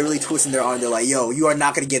 I know they're really twisting their arm. They're like, yo, you are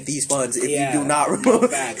not going to get these funds if you do not remove.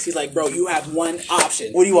 Facts. He's like, bro, you have one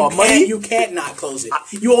option. What do you want, money? You can't not close it.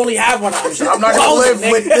 You only have one option. I'm not going to live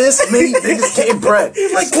with this many niggas getting bread.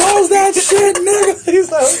 He's like, close that shit, nigga. He's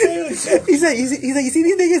like, okay. He's like, you see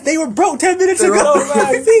these niggas? They were broke 10 minutes ago.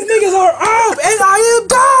 These niggas are up and I am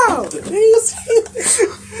down.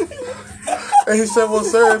 And he said, well,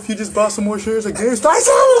 sir, if you just bought some more shares of GameStop. He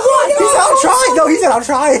said, I'm trying. No, he said, I'm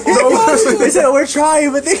trying. They said, we're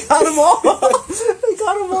trying, but they got them all. They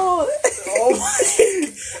got them all. Oh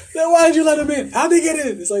my. Then why did you let them in? How'd they get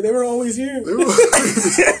in? It's like they were always here.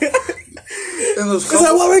 And those couple,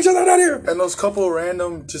 like, what makes sure they're not here? And those couple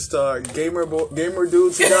random just gamer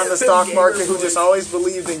dudes who got in the stock market who just always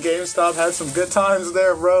believed in GameStop had some good times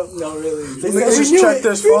there, bro. No, really. Niggas just checked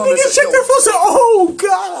their phone. Niggas checked their phone. Oh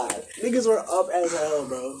god, niggas were up as hell,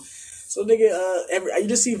 bro. So nigga, you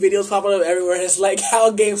just see videos popping up everywhere, and it's like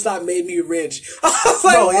how GameStop made me rich. I was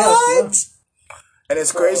like, what? Yeah. And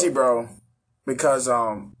it's crazy, bro, because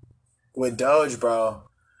with Doge, bro.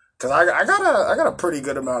 Cause I got a pretty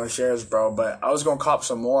good amount of shares, bro. But I was gonna cop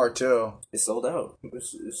some more too. It's sold out.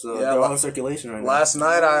 They're all in circulation right now. Last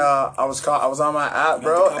night I was on my app,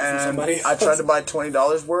 bro, and I tried to buy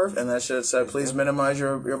 $20 worth, and that shit said please minimize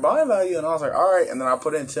your buying value, and I was like, all right, and then I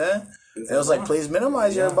put in 10. And it was like, please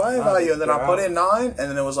minimize your buying value, and then I put in 9, and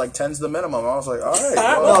then it was like 10's the minimum. I was like, all right,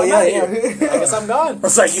 bro. Oh yeah. I guess I'm gone.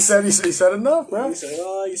 It's like you said enough, bro. You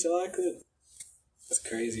said I could. That's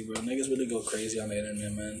crazy, bro. Niggas really go crazy on the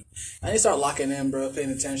internet, man. I need to start locking in, bro, paying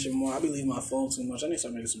attention more. I be leaving my phone too much. I need to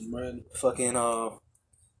start making some bread. Fucking,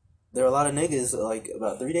 there were a lot of niggas, like,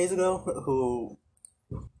 about 3 days ago, who,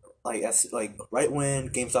 like, right when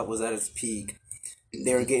GameStop was at its peak,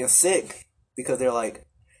 they were getting sick because they're like,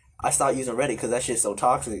 I stopped using Reddit because that shit's so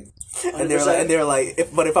toxic. 100%. And they're like,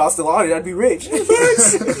 if I was still on it, I'd be rich.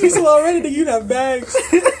 If you still on Reddit, then you'd have bags.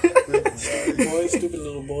 Boy, stupid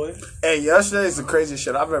little boy. Hey, yesterday's the craziest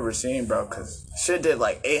shit I've ever seen, bro. Cause shit did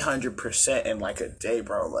like 800% in like a day,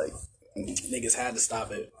 bro. Like niggas had to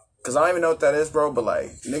stop it. Cause I don't even know what that is, bro. But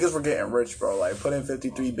like niggas were getting rich, bro. Like put in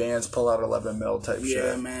 53 bands, pull out 11 mil type shit.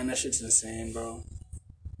 Yeah, man, that shit's insane, bro.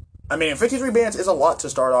 I mean, 53 bands is a lot to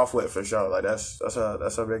start off with for sure. Like that's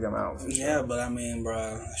a big amount. For yeah, sure. but I mean, bro,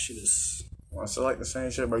 that shit is. Well, it's still like the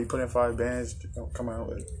same shit, bro. You put in 5 bands, come out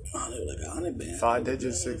with. Oh, they were like 100 bands. 5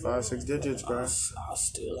 digits, 6 digits, bro. I'll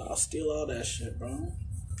steal all that shit, bro.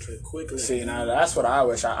 Quickly. See, now that's what I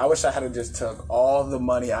wish. I wish I had just took all the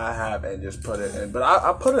money I have and just put it in. But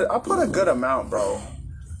I put a good amount, bro.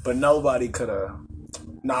 But nobody could have.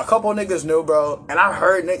 Nah, a couple niggas knew, bro. And I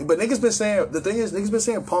heard but niggas been saying, the thing is, niggas been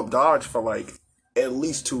saying pump Dodge for like at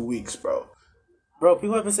least 2 weeks, bro. Bro,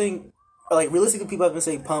 people have been saying, like, realistically, people have been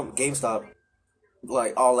saying pump GameStop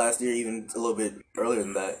like all last year, even a little bit earlier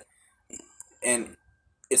than that. And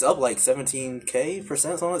it's up like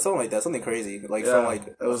 17K%, something like that, something crazy. Like, yeah, from like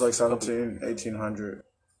it was like 1800.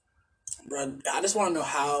 Bro, I just want to know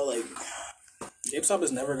how, like, GameStop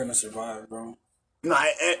is never gonna survive, bro. No,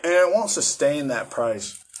 and it won't sustain that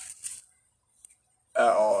price at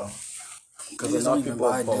all. Because Niggas don't enough even people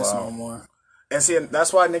buy pull this out. no more. And see,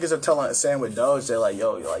 that's why niggas are saying with Doge, they're like,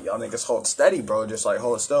 yo, like, y'all niggas hold steady, bro. Just like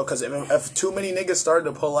hold still. Because if too many niggas started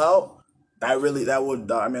to pull out, that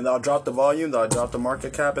would, I mean, they'll drop the volume, they'll drop the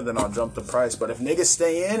market cap, and then I'll jump the price. But if niggas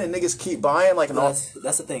stay in and niggas keep buying, like, that's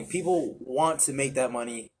the thing. People want to make that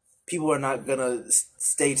money. People are not gonna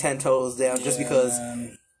stay 10 toes down just because.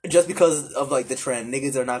 Man. Just because of like the trend,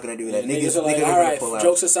 niggas are not gonna do that. Niggas are like, niggas all gonna right, pull out.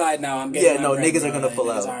 jokes aside now, I'm getting niggas are gonna like, pull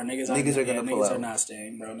out. Niggas are gonna pull out. Niggas are not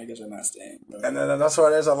staying, bro. Niggas are not staying, bro. And then that's why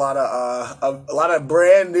there's a lot of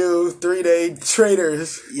brand new 3-day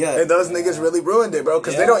traders. Yeah. And those niggas really ruined it, bro,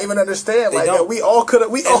 because they don't even understand. They Like, don't. we all could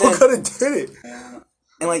have did it.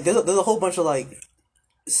 And like, there's a whole bunch of like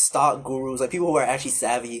stock gurus, like people who are actually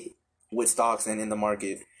savvy with stocks and in the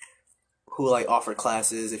market, who like offer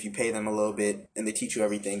classes if you pay them a little bit, and they teach you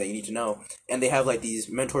everything that you need to know. And they have like these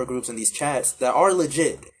mentor groups and these chats that are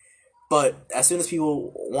legit. But as soon as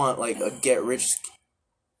people want like a get rich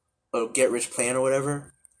plan or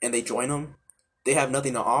whatever, and they join them, they have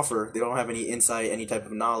nothing to offer. They don't have any insight, any type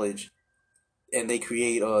of knowledge, and they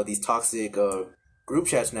create these toxic group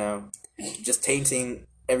chats now, just tainting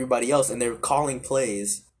everybody else, and they're calling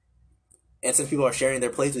plays. And since people are sharing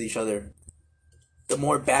their plays with each other, the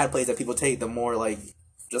more bad plays that people take, the more like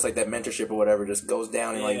just like that mentorship or whatever just goes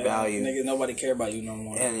down in like value. Nigga, nobody care about you no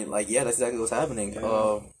more. And like, yeah, that's exactly what's happening.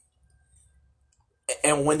 Yeah.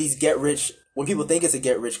 And when people think it's a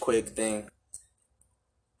get rich quick thing,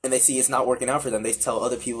 and they see it's not working out for them, they tell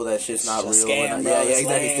other people that shit's not real. Scam, bro. Yeah,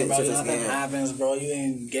 exactly. Lame, bro. It's a Nothing scam. happens, bro. You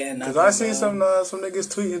ain't getting nothing. Because I seen some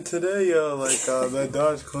niggas tweeting today, like that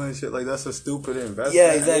Dogecoin shit, like that's a stupid investment.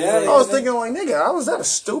 Yeah, exactly. I was thinking, like, nigga, how was that a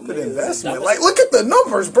stupid investment? Like, look at the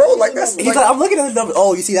numbers, bro. Like, that's. He's like, I'm looking at the numbers.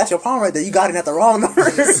 Oh, you see, that's your problem right there. You got it at the wrong number.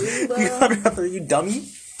 You got it at the, you dummy.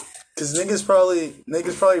 Because niggas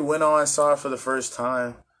probably went on, saw it for the first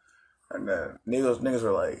time. And then niggas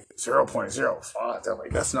were like 0.05. They're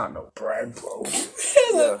like, that's not no bread, bro.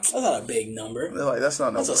 That's not a big number. They're like, that's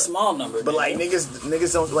not no. That's a small number. But like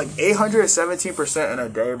niggas don't like 817% in a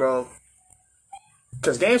day, bro.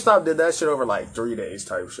 Because GameStop did that shit over like 3 days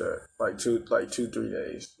type shit, like 2-3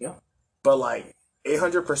 days. Yeah. But like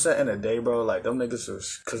 800% in a day, bro. Like them niggas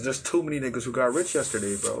was because there's too many niggas who got rich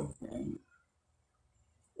yesterday, bro.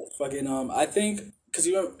 Fucking I think because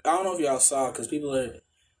I don't know if y'all saw because people are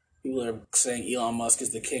saying Elon Musk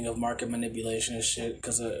is the king of market manipulation and shit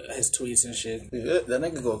because of his tweets and shit. Yeah, that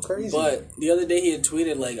nigga go crazy. But the other day he had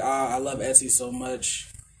tweeted like, I love Etsy so much.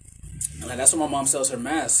 And like, that's where my mom sells her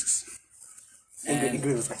masks. And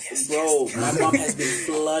was like, yes, bro, my mom has been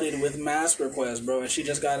flooded with mask requests, bro. And she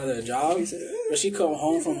just got another job. But she come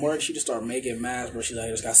home from work, she just start making masks, bro. She's like, I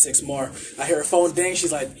just got 6 more. I hear her phone ding.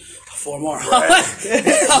 She's like, 4 more. I'm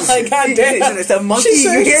like, God damn. It's a monkey.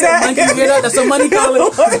 You hear that? Monkey, you hear that? That's a money calling.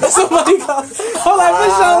 That's a money calling. I'm like,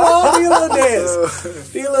 bitch, how long do you little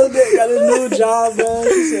dance? Do you little dance? Got a new job, man.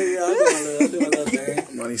 She said, yeah, I do my little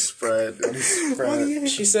thing. Money spread.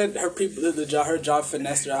 She said her people, her job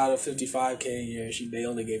finessed her out of $55K a year. They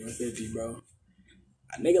only gave her 50, bro.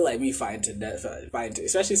 A nigga like me fighting to death,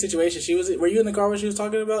 especially situation. Were you in the car when she was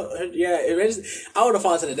talking about her? Yeah, I would have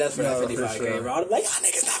fought to the death for that 55K, sure. bro. I'd be like, y'all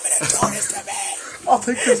niggas not gonna do this to me. I'll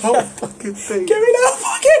take this whole fucking thing. Give me that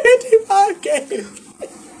fucking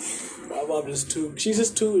 55K. My mom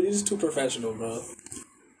she's too professional, bro.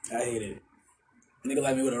 I hate it. Nigga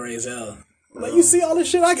like me with a raise hell. Like, you see all the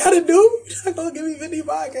shit I gotta do? You're not gonna give me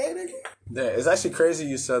 55K, nigga? Yeah, it's actually crazy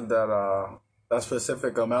you said that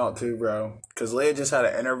specific amount too, bro. Because Leah just had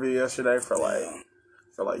an interview yesterday for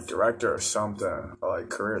director or something, or like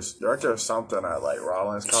director or something at like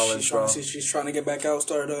Rollins College, bro. She's trying to get back out,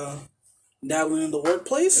 start dabbling in the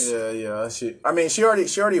workplace. Yeah. She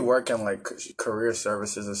already work in like career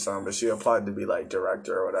services or something, but she applied to be like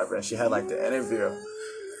director or whatever, and she had like the interview,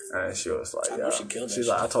 and she was like, she's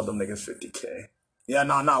like, I told them niggas 50K. Yeah,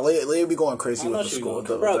 no, Leah be going crazy with the school,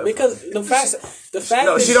 bro. Because the fact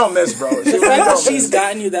no, she don't miss, bro. The fact that she's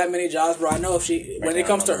gotten you that many jobs, bro. I know when it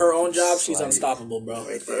comes to her own job, she's unstoppable, bro.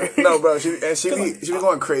 Right there. No, bro. She be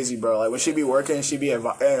going crazy, bro. Like when she be working, she be and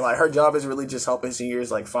like her job is really just helping seniors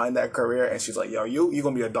like find that career. And she's like, yo, you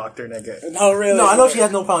gonna be a doctor, nigga. No, really. No, I know she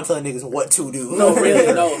has no problem telling niggas what to do. No,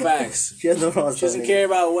 really, no facts. She has no problem. She doesn't care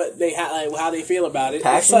about what they like how they feel about it.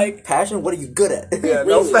 Passion, it's like passion. What are you good at? Yeah,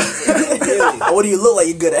 really, no. really. What do you look like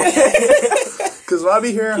you're good at? Cause when I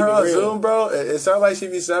be hearing Keep her it on real. Zoom, bro, it sounds like she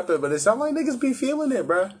be separate, but it sounds like niggas be feeling it,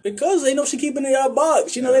 bro. Because they know she keeping it a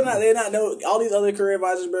bucks. You know, they not know all these other career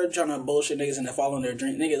advisors, bro, trying to bullshit niggas and they're following their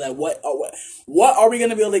dream. Nigga, like what are we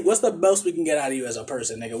gonna be like? What's the most we can get out of you as a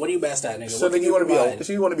person, nigga? What are you best at, nigga? So what then you want to be provide?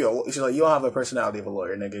 she's like, you don't have the personality of a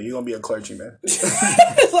lawyer, nigga. You gonna be a clergyman.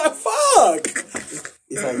 It's like fuck.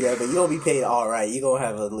 It's like, yeah, but you don't be paid all right. You gonna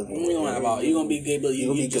have a living. You gonna be gay, but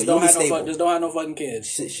you just good. don't You'll have be no stable. just don't have no fucking kids.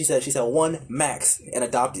 She said one max and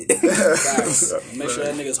adopted. Facts. Make sure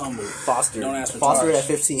that nigga's humble. Foster. Don't ask for Foster charge. at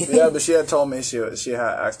 15. Yeah, but she had told me she had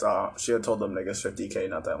asked she had told them niggas 50K,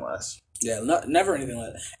 not that less. Yeah, never anything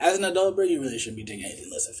like that. As an adult, bro, you really shouldn't be taking anything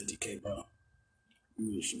less than 50K, bro. You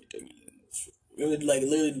really shouldn't be taking anything less. It would like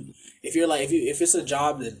literally, if it's a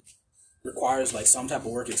job that requires like some type of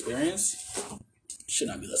work experience, it should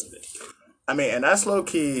not be less than 50K. I mean, and that's low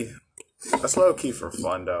key. That's low key for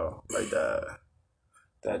fun though. Like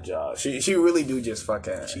that job. She really do just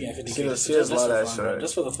fucking. She getting 50K. She just love that fun, shit. bro.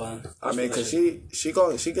 Just for the fun. I mean, cause she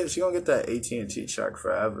gonna get that AT&T check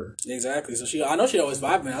forever. Exactly. So I know she always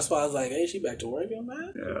vibing. That's why I was like, hey, she back to working,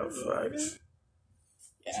 man. Yeah, facts.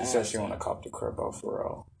 Yeah, She said she wanna cop the crib out for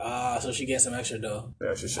real. So she gets some extra dough.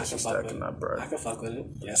 Yeah, she said she's stacking that I bread. can fuck with it.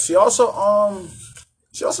 Yes. She also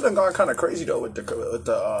done gone kind of crazy though with the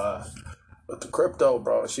crypto,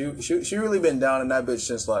 bro. She really been down in that bitch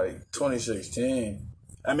since like 2016.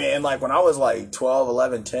 I mean, and like when I was like 12,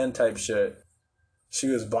 11, 10 type shit, she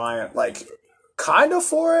was buying like kind of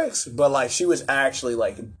forex, but like she was actually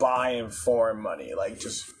like buying foreign money, like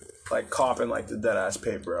just like copping like the dead ass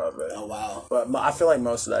paper of it. Oh wow. But I feel like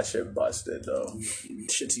most of that shit busted though.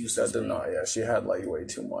 Shit's useless. Yeah, she had like way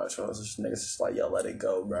too much. So I was just niggas just like, yo, let it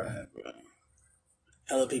go, bro.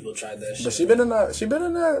 Hella people tried that shit. But she been in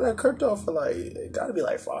that crypto for like it gotta be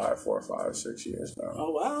like 4 or 5, 6 years now.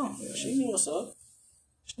 Oh wow. Yeah. She knew what's up.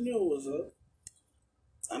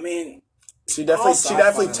 I mean, She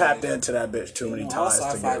definitely tapped into that bitch too many times.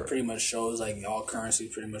 All sci-fi pretty much shows like all currency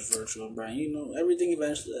pretty much virtual, bro. You know, everything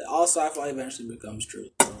eventually, all sci-fi eventually becomes true.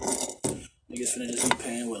 Niggas finna just be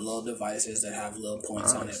paying with little devices that have little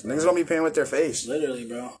points on it. Bro. Niggas gonna be paying with their face. Literally,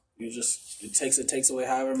 bro. It takes away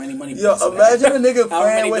however many money. Yo, imagine a nigga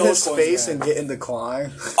playing with his face and getting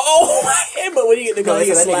declined. Oh my! But when you get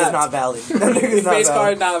declined, that nigga's not valid. Face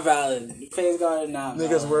card not valid. Face card not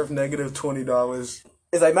valid. Niggas worth negative $20.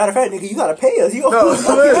 It's like, matter of fact, nigga, you gotta pay us. You No,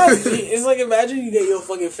 it's like imagine you get your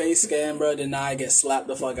fucking face scanned, bro. Then I get slapped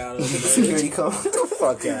the fuck out of it. security come. Get the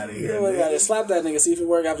fuck out of here. Yeah, slap that nigga. See if it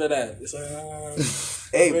work after that. It's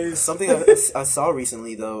like, Hey, something I saw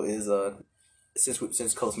recently though is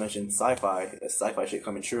since Coach mentioned sci-fi shit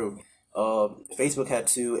coming true. Facebook had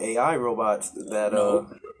 2 AI robots that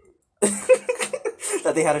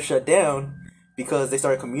that they had to shut down because they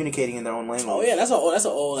started communicating in their own language. oh yeah, that's an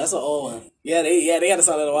old one. Yeah, they had to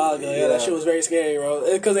start that a while ago. Yeah, that shit was very scary, bro.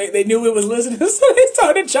 Because they knew it was listening, so they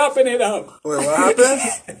started chopping it up. Wait, what happened?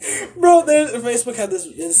 Bro, Facebook had this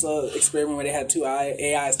experiment where they had 2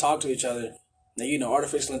 AIs talk to each other. Now, you know,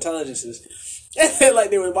 artificial intelligences. And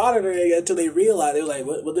like they were monitoring it until they realized, they were like,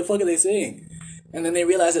 what the fuck are they saying? And then they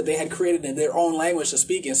realized that they had created their own language to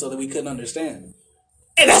speak in so that we couldn't understand.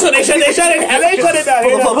 And that's when they shut it down. They shut it down.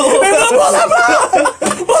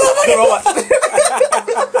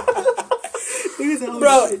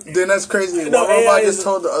 Bro, Then that's crazy. No, One robot AI just is-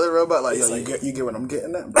 told the other robot, like, yo, like- you get what I'm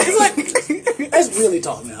getting at? it's like, let's really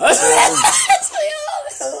talk now.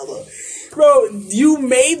 Bro, you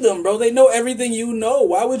made them, bro. They know everything you know.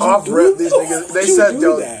 Why would you Off do rip, that? these Why niggas. would They you said, do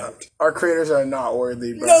yo, that? our creators are not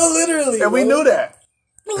worthy, bro. No, literally. And we bro. knew that.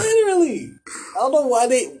 Literally. I don't know why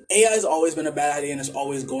AI has always been a bad idea and it's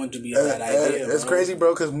always going to be a bad idea. It's bro. crazy,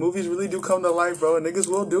 bro, because movies really do come to life, bro, and niggas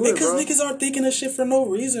will do it, Because bro. niggas aren't thinking of shit for no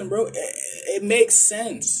reason, bro. It makes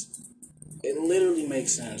sense. It literally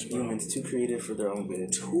makes sense, bro. Humans too creative for their own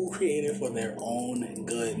good. Too creative for their own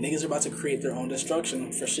good. Niggas are about to create their own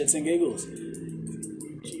destruction for shits and giggles.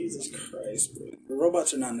 Jesus Christ, bro. The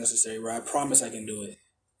robots are not necessary, bro. I promise I can do it.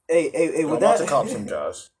 Hey, I'm with about to that, cop some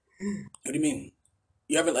jobs. What do you mean?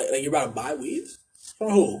 You haven't like you're about to buy weeds? From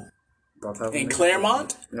who? About to have a In nigga-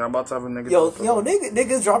 Claremont? Yeah, I'm about to have a nigga.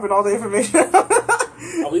 niggas dropping all the information.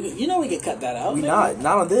 Oh, we can cut that out. We nigga.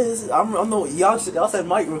 not on this. I'm no y'all said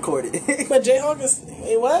Mike recorded. But Jayhawk is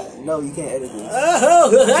wait what? No, you can't edit this.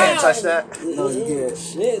 Oh, Can't touch that. No, you can't.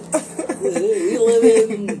 Shit. We live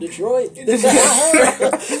in Detroit. It's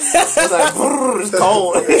like brrr, it's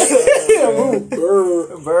cold.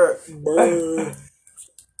 Burr.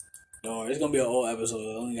 No, it's gonna be an old episode.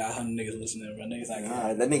 I only got 100 niggas listening, but niggas like,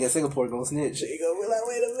 Nah, that nigga in Singapore gonna snitch. they gonna be like,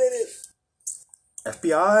 wait a minute.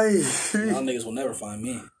 FBI. Y'all niggas will never find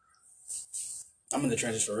me. I'm in the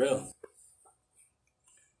trenches for real.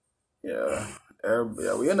 Yeah.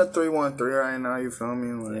 Yeah, we in the 313 right now, you feel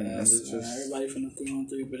me? Like, Yeah, it's just... everybody from the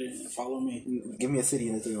 313, but follow me. Give me a city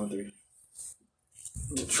in the 313.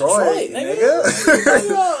 Detroit, nigga.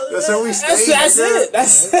 That's where we stay. That's it.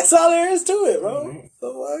 That's all there is to it, bro. Mm-hmm. The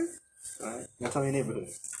fuck? Alright. Now tell me your neighborhood.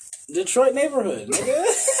 Detroit neighborhood, nigga.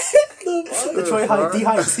 The fuck? Detroit Heights. D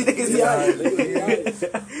Heights.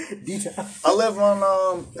 I live on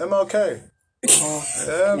MLK.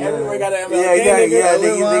 Yeah, man. Everywhere got an MLK. Yeah,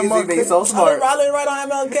 niggas think they so I smart. live right on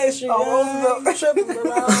MLK Street. You tripping, bro.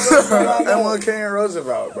 MLK and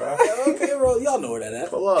Roosevelt, bro. Okay, bro. Y'all know where that at.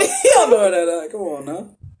 Pull up. Y'all know where that at. Come on,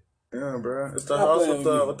 now. Yeah, bro. It's the Stop house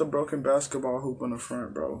playing with the broken basketball hoop in the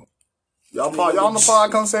front, bro. Y'all on the pod,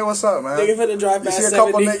 come say what's up, man. Nigga finna drive past see a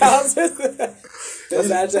couple 70 houses. That's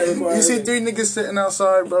Snapchat required. You see 3 niggas sitting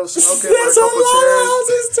outside, bro, smoking There's a a couple lot chairs. of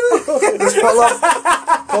houses, too. Just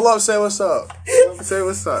pull up, say what's up. Say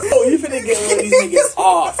what's up. Oh, you finna get one of these niggas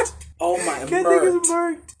offed. Oh my,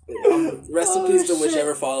 murked. Rest in peace to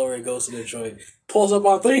whichever follower it goes to Detroit. Pulls up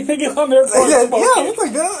on 3 niggas on their porch. Yeah, it's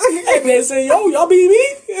like that. And they say, yo, y'all beat me?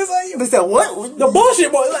 It's like, They said what? the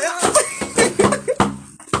bullshit boy. Like,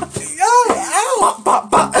 yo, ow. Pop,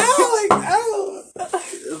 pop. Ow, like, ow.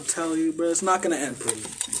 I'm telling you, bro, it's not gonna end pretty.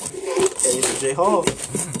 Hey, it's J Hall.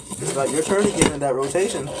 It's about your turn to get in that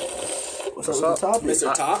rotation. What's up with the topic?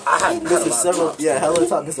 Mr. Top? Mr. Several, yeah, hella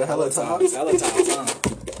top, Mr. Hella top. Hella Top, huh?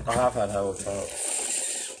 I have had hella top.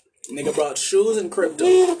 Nigga brought shoes and crypto.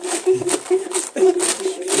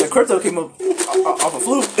 The crypto came up off a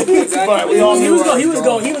fluke. Exactly. But we all he knew was where going. it He was was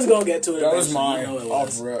going. going. He was going to get to it. That was eventually. mine. You know it Off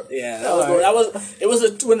was. rip. Yeah, that was. It was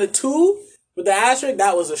when the 2 with the asterisk.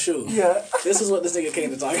 That was a shoe. Yeah. This is what this nigga came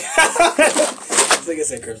to talk about. This nigga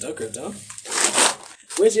said crypto.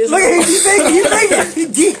 Which is Look at him, he's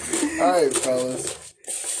thinking. Alright, fellas.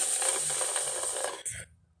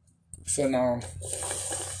 So now,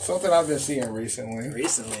 something I've been seeing recently.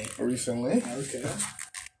 recently. Okay.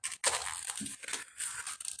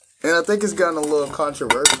 And I think it's gotten a little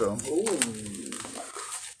controversial. Ooh.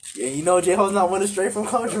 Yeah, you know J Ho's not winning straight from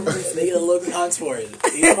controversy. Nigga looking hunts for it.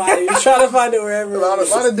 He's trying to find it wherever. A lot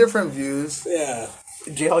of different views. Yeah.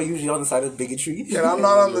 J Ho usually on the side of bigotry. And I'm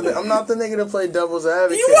not the nigga to play devil's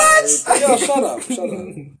advocate. You what? Yo, shut up.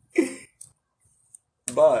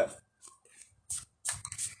 But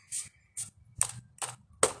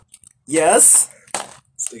Yes.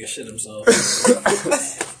 This nigga shit himself.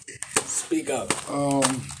 Speak up.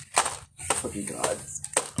 Fucking God.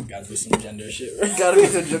 Gotta be some gender shit. Gotta be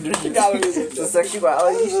some gender shit. Gotta be some The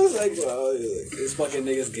sexuality. It's fucking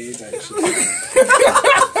niggas gay type shit.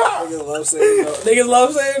 Niggas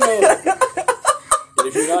love saying no. But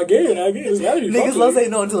if you're not gay, you're not gay. It's gotta be Niggas love saying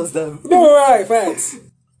no until it's them. No, right, facts.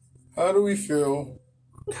 how do we feel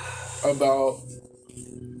about?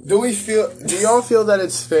 Do y'all feel that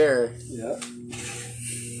it's fair? Yeah.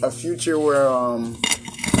 A future where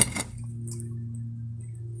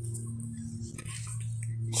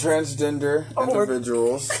transgender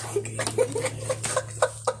individuals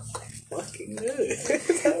Fucking good.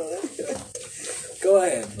 Go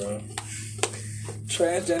ahead, bro.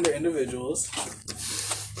 Transgender individuals.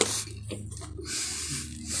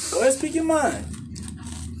 Go ahead, speak your mind.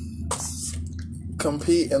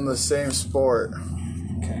 compete in the same sport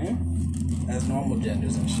Okay. As normal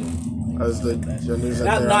genders and shit. as the genders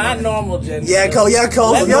that they're Not in. normal genders. Yeah, Cole.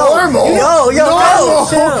 Normal.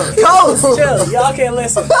 Chill. Y'all can't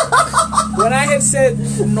listen. When I had said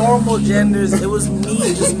normal genders, it was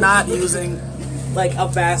me just not using like a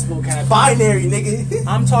basketball kind of Binary, nigga.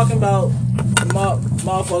 I'm talking about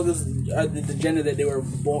motherfuckers, the gender that they were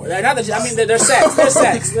born. Not the, I mean, their sex.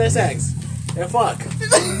 Their sex. And fuck.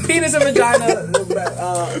 Penis and vagina,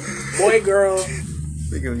 boy, girl.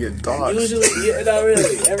 They gonna get dogs. Usually, yeah, no,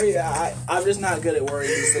 really. I'm just not good at wording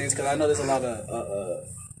these things because I know there's a lot of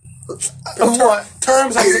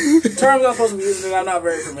terms I'm supposed to be using that I'm not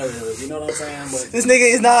very familiar with. You know what I'm saying? But This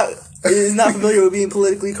nigga is not familiar with being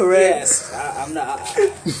politically correct. yes, I'm not.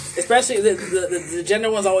 Especially the gender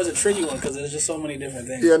one's always a tricky one because there's just so many different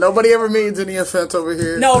things. Yeah, nobody ever means any offense over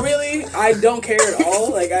here. No, really, I don't care at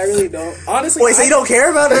all. Like, I really don't. Honestly, Wait, so you don't care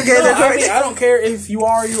about it? Okay, No, that's I right. mean, I don't care if you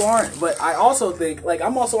are or you aren't. But I also think, like,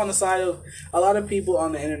 I'm also on the side of a lot of people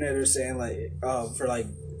on the internet are saying, like, for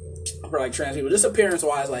trans people, just appearance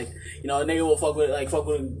wise, like, you know, a nigga will fuck with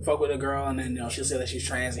a girl, and then, you know, she'll say that she's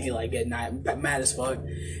trans, and he like get mad as fuck.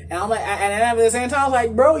 And I'm like, and at the same time, I was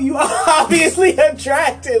like, bro, you obviously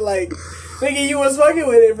attracted, like, nigga, you was fucking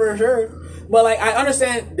with it for sure. But like, I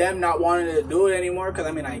understand them not wanting to do it anymore, because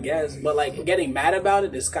I mean, I guess, but like, getting mad about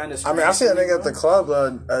it is kind of. I mean, I see a nigga at the club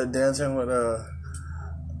dancing with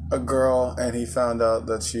a girl and he found out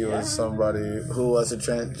that she was somebody who was a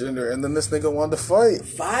transgender, and then this nigga wanted to fight.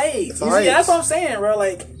 Fight. You see, that's what I'm saying, bro.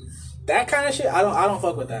 Like that kind of shit. I don't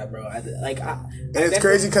fuck with that, bro. And it's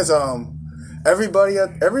crazy because everybody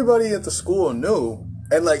at the school knew,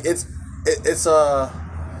 and like it's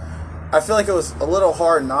I feel like it was a little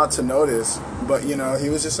hard not to notice, but he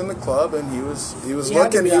was just in the club and he was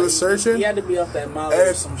looking, he was searching. He had to be up that mile.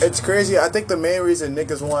 And it's crazy. I think the main reason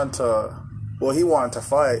niggas wanted to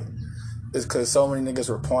fight is because so many niggas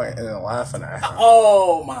were pointing and laughing at him.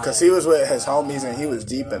 Oh my! Because he was with his homies and he was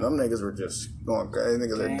deep, and them niggas were just going crazy.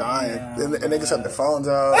 Niggas are dying, and niggas had their phones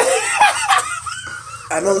out.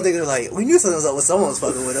 I know the niggas are like, we knew something was up when someone was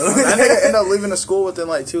fucking with him. That nigga ended up leaving the school within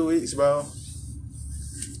like 2 weeks, bro.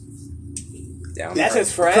 That's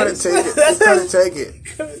his friends. Couldn't take it.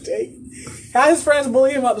 How his friends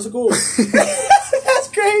bully him out of school? That's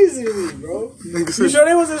crazy to me, bro. You sure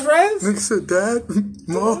they was his friends? Nigga said, Dad,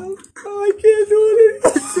 Mom. Oh, I can't do it.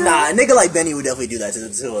 Nah, a nigga like Benny would definitely do that to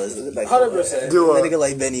us. 100%. A nigga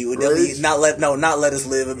like Benny would definitely not let us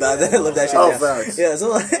live about that. Live that shit down. Facts. Yeah, so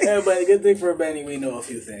like, but good thing for Benny, we know a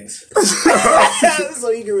few things.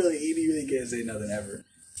 So he really can't say nothing ever.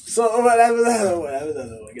 So that was another one.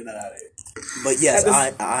 Get that out of here. But yes,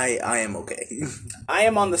 I am okay. I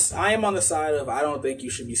am on the side of I don't think you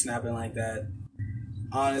should be snapping like that.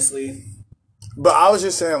 Honestly. But I was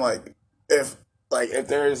just saying, like, if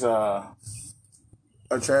there's a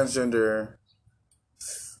transgender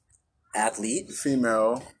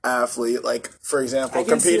female athlete, like for example,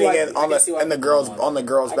 competing on the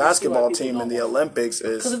girls basketball team in the Olympics,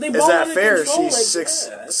 is that fair? She's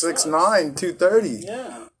 6'9", 230.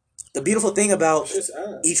 Yeah. The beautiful thing about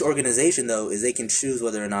each organization, though, is they can choose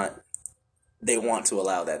whether or not they want to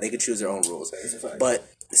allow that. They can choose their own rules. But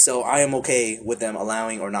so I am okay with them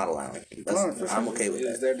allowing or not allowing. I'm okay with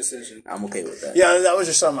that. It's their decision. I'm okay with that. Yeah, that was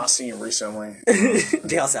just something I seen recently.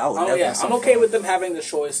 I'm okay with them having the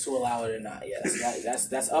choice to allow it or not. Yes,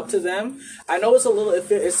 that's up to them. I know it's a little.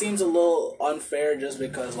 It seems a little unfair just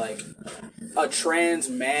because like a trans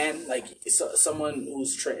man, like someone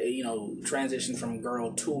who's transitioned from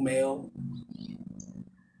girl to male,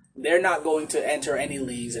 they're not going to enter any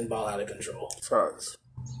leagues and ball out of control. Facts.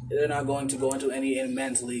 They're not going to go into any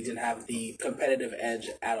men's leagues and have the competitive edge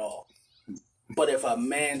at all. But if a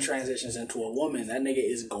man transitions into a woman, that nigga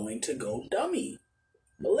is going to go dummy,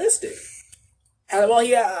 ballistic. Well,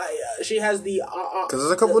 yeah, she has the. Because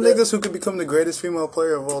there's a couple niggas who could become the greatest female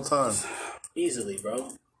player of all time. Easily,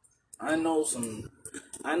 bro. I know some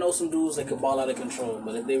dudes that could ball out of control,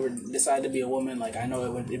 but if they decide to be a woman, like I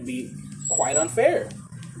know it'd be quite unfair.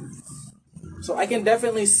 So I can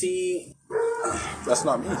definitely see. That's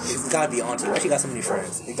not me. It's gotta be auntie. Why she got so many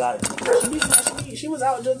friends? They got it. She was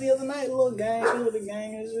out just the other night, a little gang. She was with the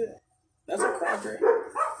gang and shit. That's a cracker.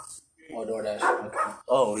 Oh, DoorDash. Okay.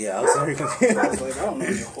 Oh yeah, I was very confused. I was like, I don't know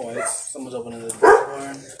your someone's opening the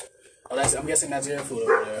door. Oh, I'm guessing that's your food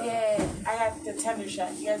over there. Yeah, I had the Tender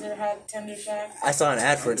Shack. You guys ever had Tender Shack? I saw an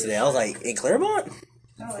ad for it today. I was like, in Claremont?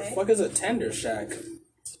 No way. What is a Tender Shack?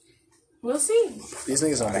 We'll see. These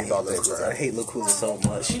niggas don't make all this, bro. I hate Lakuza so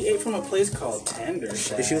much. She ate from a place called Tender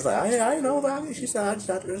Shack. She was like, I know about it. She said, I just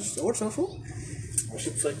had to order some food. Oh,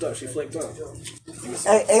 she flicked up. Hey,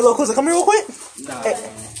 Lakuza, come here real quick. Nah. Hey,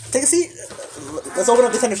 take a seat. Let's open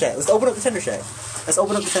up the Tender Shack. Let's open up the Tender Shack.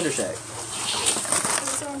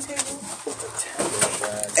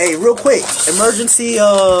 Hey, real quick. Emergency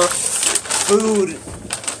food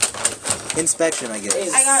inspection, I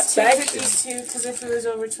guess. I got $2.52 because if it was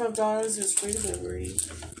over $12, it was free delivery.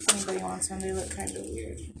 If anybody wants them, they look kind of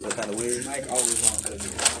weird. Look kind of weird. Mike always wants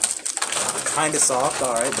cookies. Kind of soft.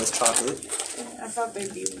 All right, that's chocolate. I thought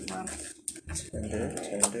they'd be one.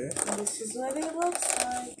 Tender. This is what it looks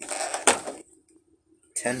like.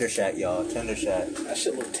 Tender Shack, y'all. Tender Shack. That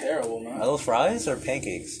shit look terrible, man. Are those fries or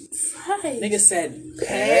pancakes? Fries. Nigga said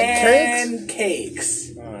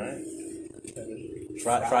pancakes. All right.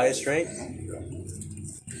 Fries straight.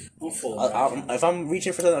 I'm full. If I'm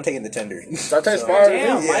reaching for something, I'm taking the tender. That tastes fire.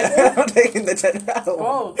 Damn, Yeah, I'm taking the tender.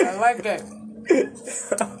 Oh, I like that.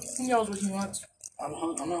 He knows what he wants. I'm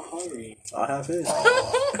not hungry. I'll have his.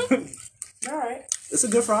 Alright. It's a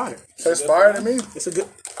good fry. Tastes fire to me. It's a good.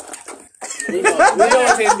 We know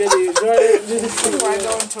it tastes good to you, Jordan. Before I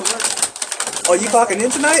go into work. Oh, you clocking in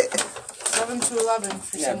tonight? 7 to 11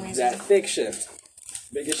 for some reason. That thick shift.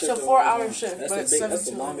 Biggest shift. It's a 4-hour shift, that's but it's 7 that's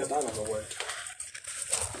to the 11. longest I've ever worked.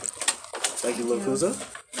 Thank you, Lakuza.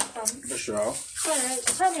 For sure. Alright,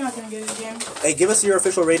 probably not gonna get it again. Hey, give us your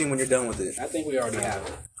official rating when you're done with it. I think we already have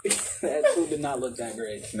it. That food did not look that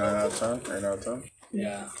great. 9 out of 10. 8 out of 10.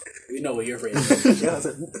 Yeah. We know what your rating is. Yeah,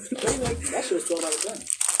 That shit was 12 out of 10.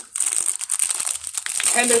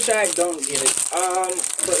 Tender Shack, don't get it.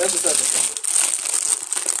 But that's a second thing.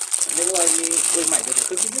 Nigga like me, wait, Mike, there's a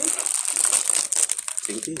cookie good?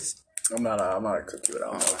 Cookies? I'm not a cookie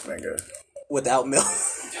without milk, nigga. Without milk.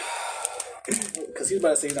 Because he's about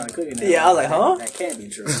to say he's not a cookie now. Yeah, I was like, huh? That can't be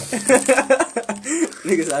true.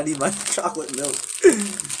 Niggas, I need my chocolate milk.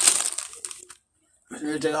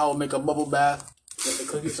 J Hall will make a bubble bath, get the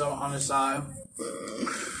cookies on the side,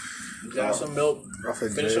 grab some milk,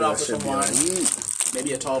 finish it off with some wine,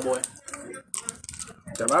 maybe a tall boy.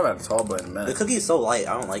 Damn, I've had a tall boy in a minute. The cookie is so light,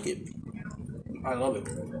 I don't like it. I love it.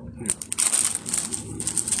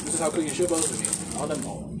 This is how cookies should supposed to be. All them,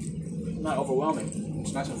 not overwhelming.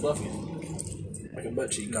 It's nice and fluffy, like a butt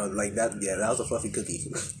cheek. No, like that. Yeah, that was a fluffy cookie.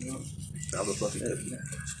 Yeah. That was a fluffy cookie.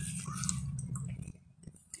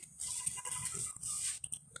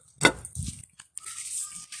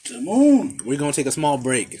 To the moon. We're gonna take a small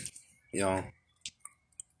break, y'all.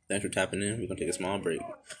 Thanks for tapping in. We're gonna take a small break.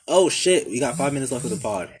 Oh shit, we got 5 minutes left of the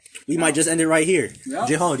pod. We might just end it right here. Yeah.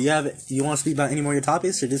 J-Hall, do you want to speak about any more of your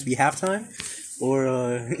topics? Should this be halftime? Or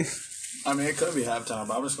I mean, it could be halftime,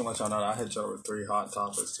 but I'm just gonna let y'all know that I hit y'all with 3 hot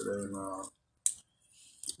topics today. And,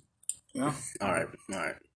 yeah. Alright.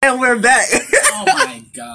 And we're back. Oh my god.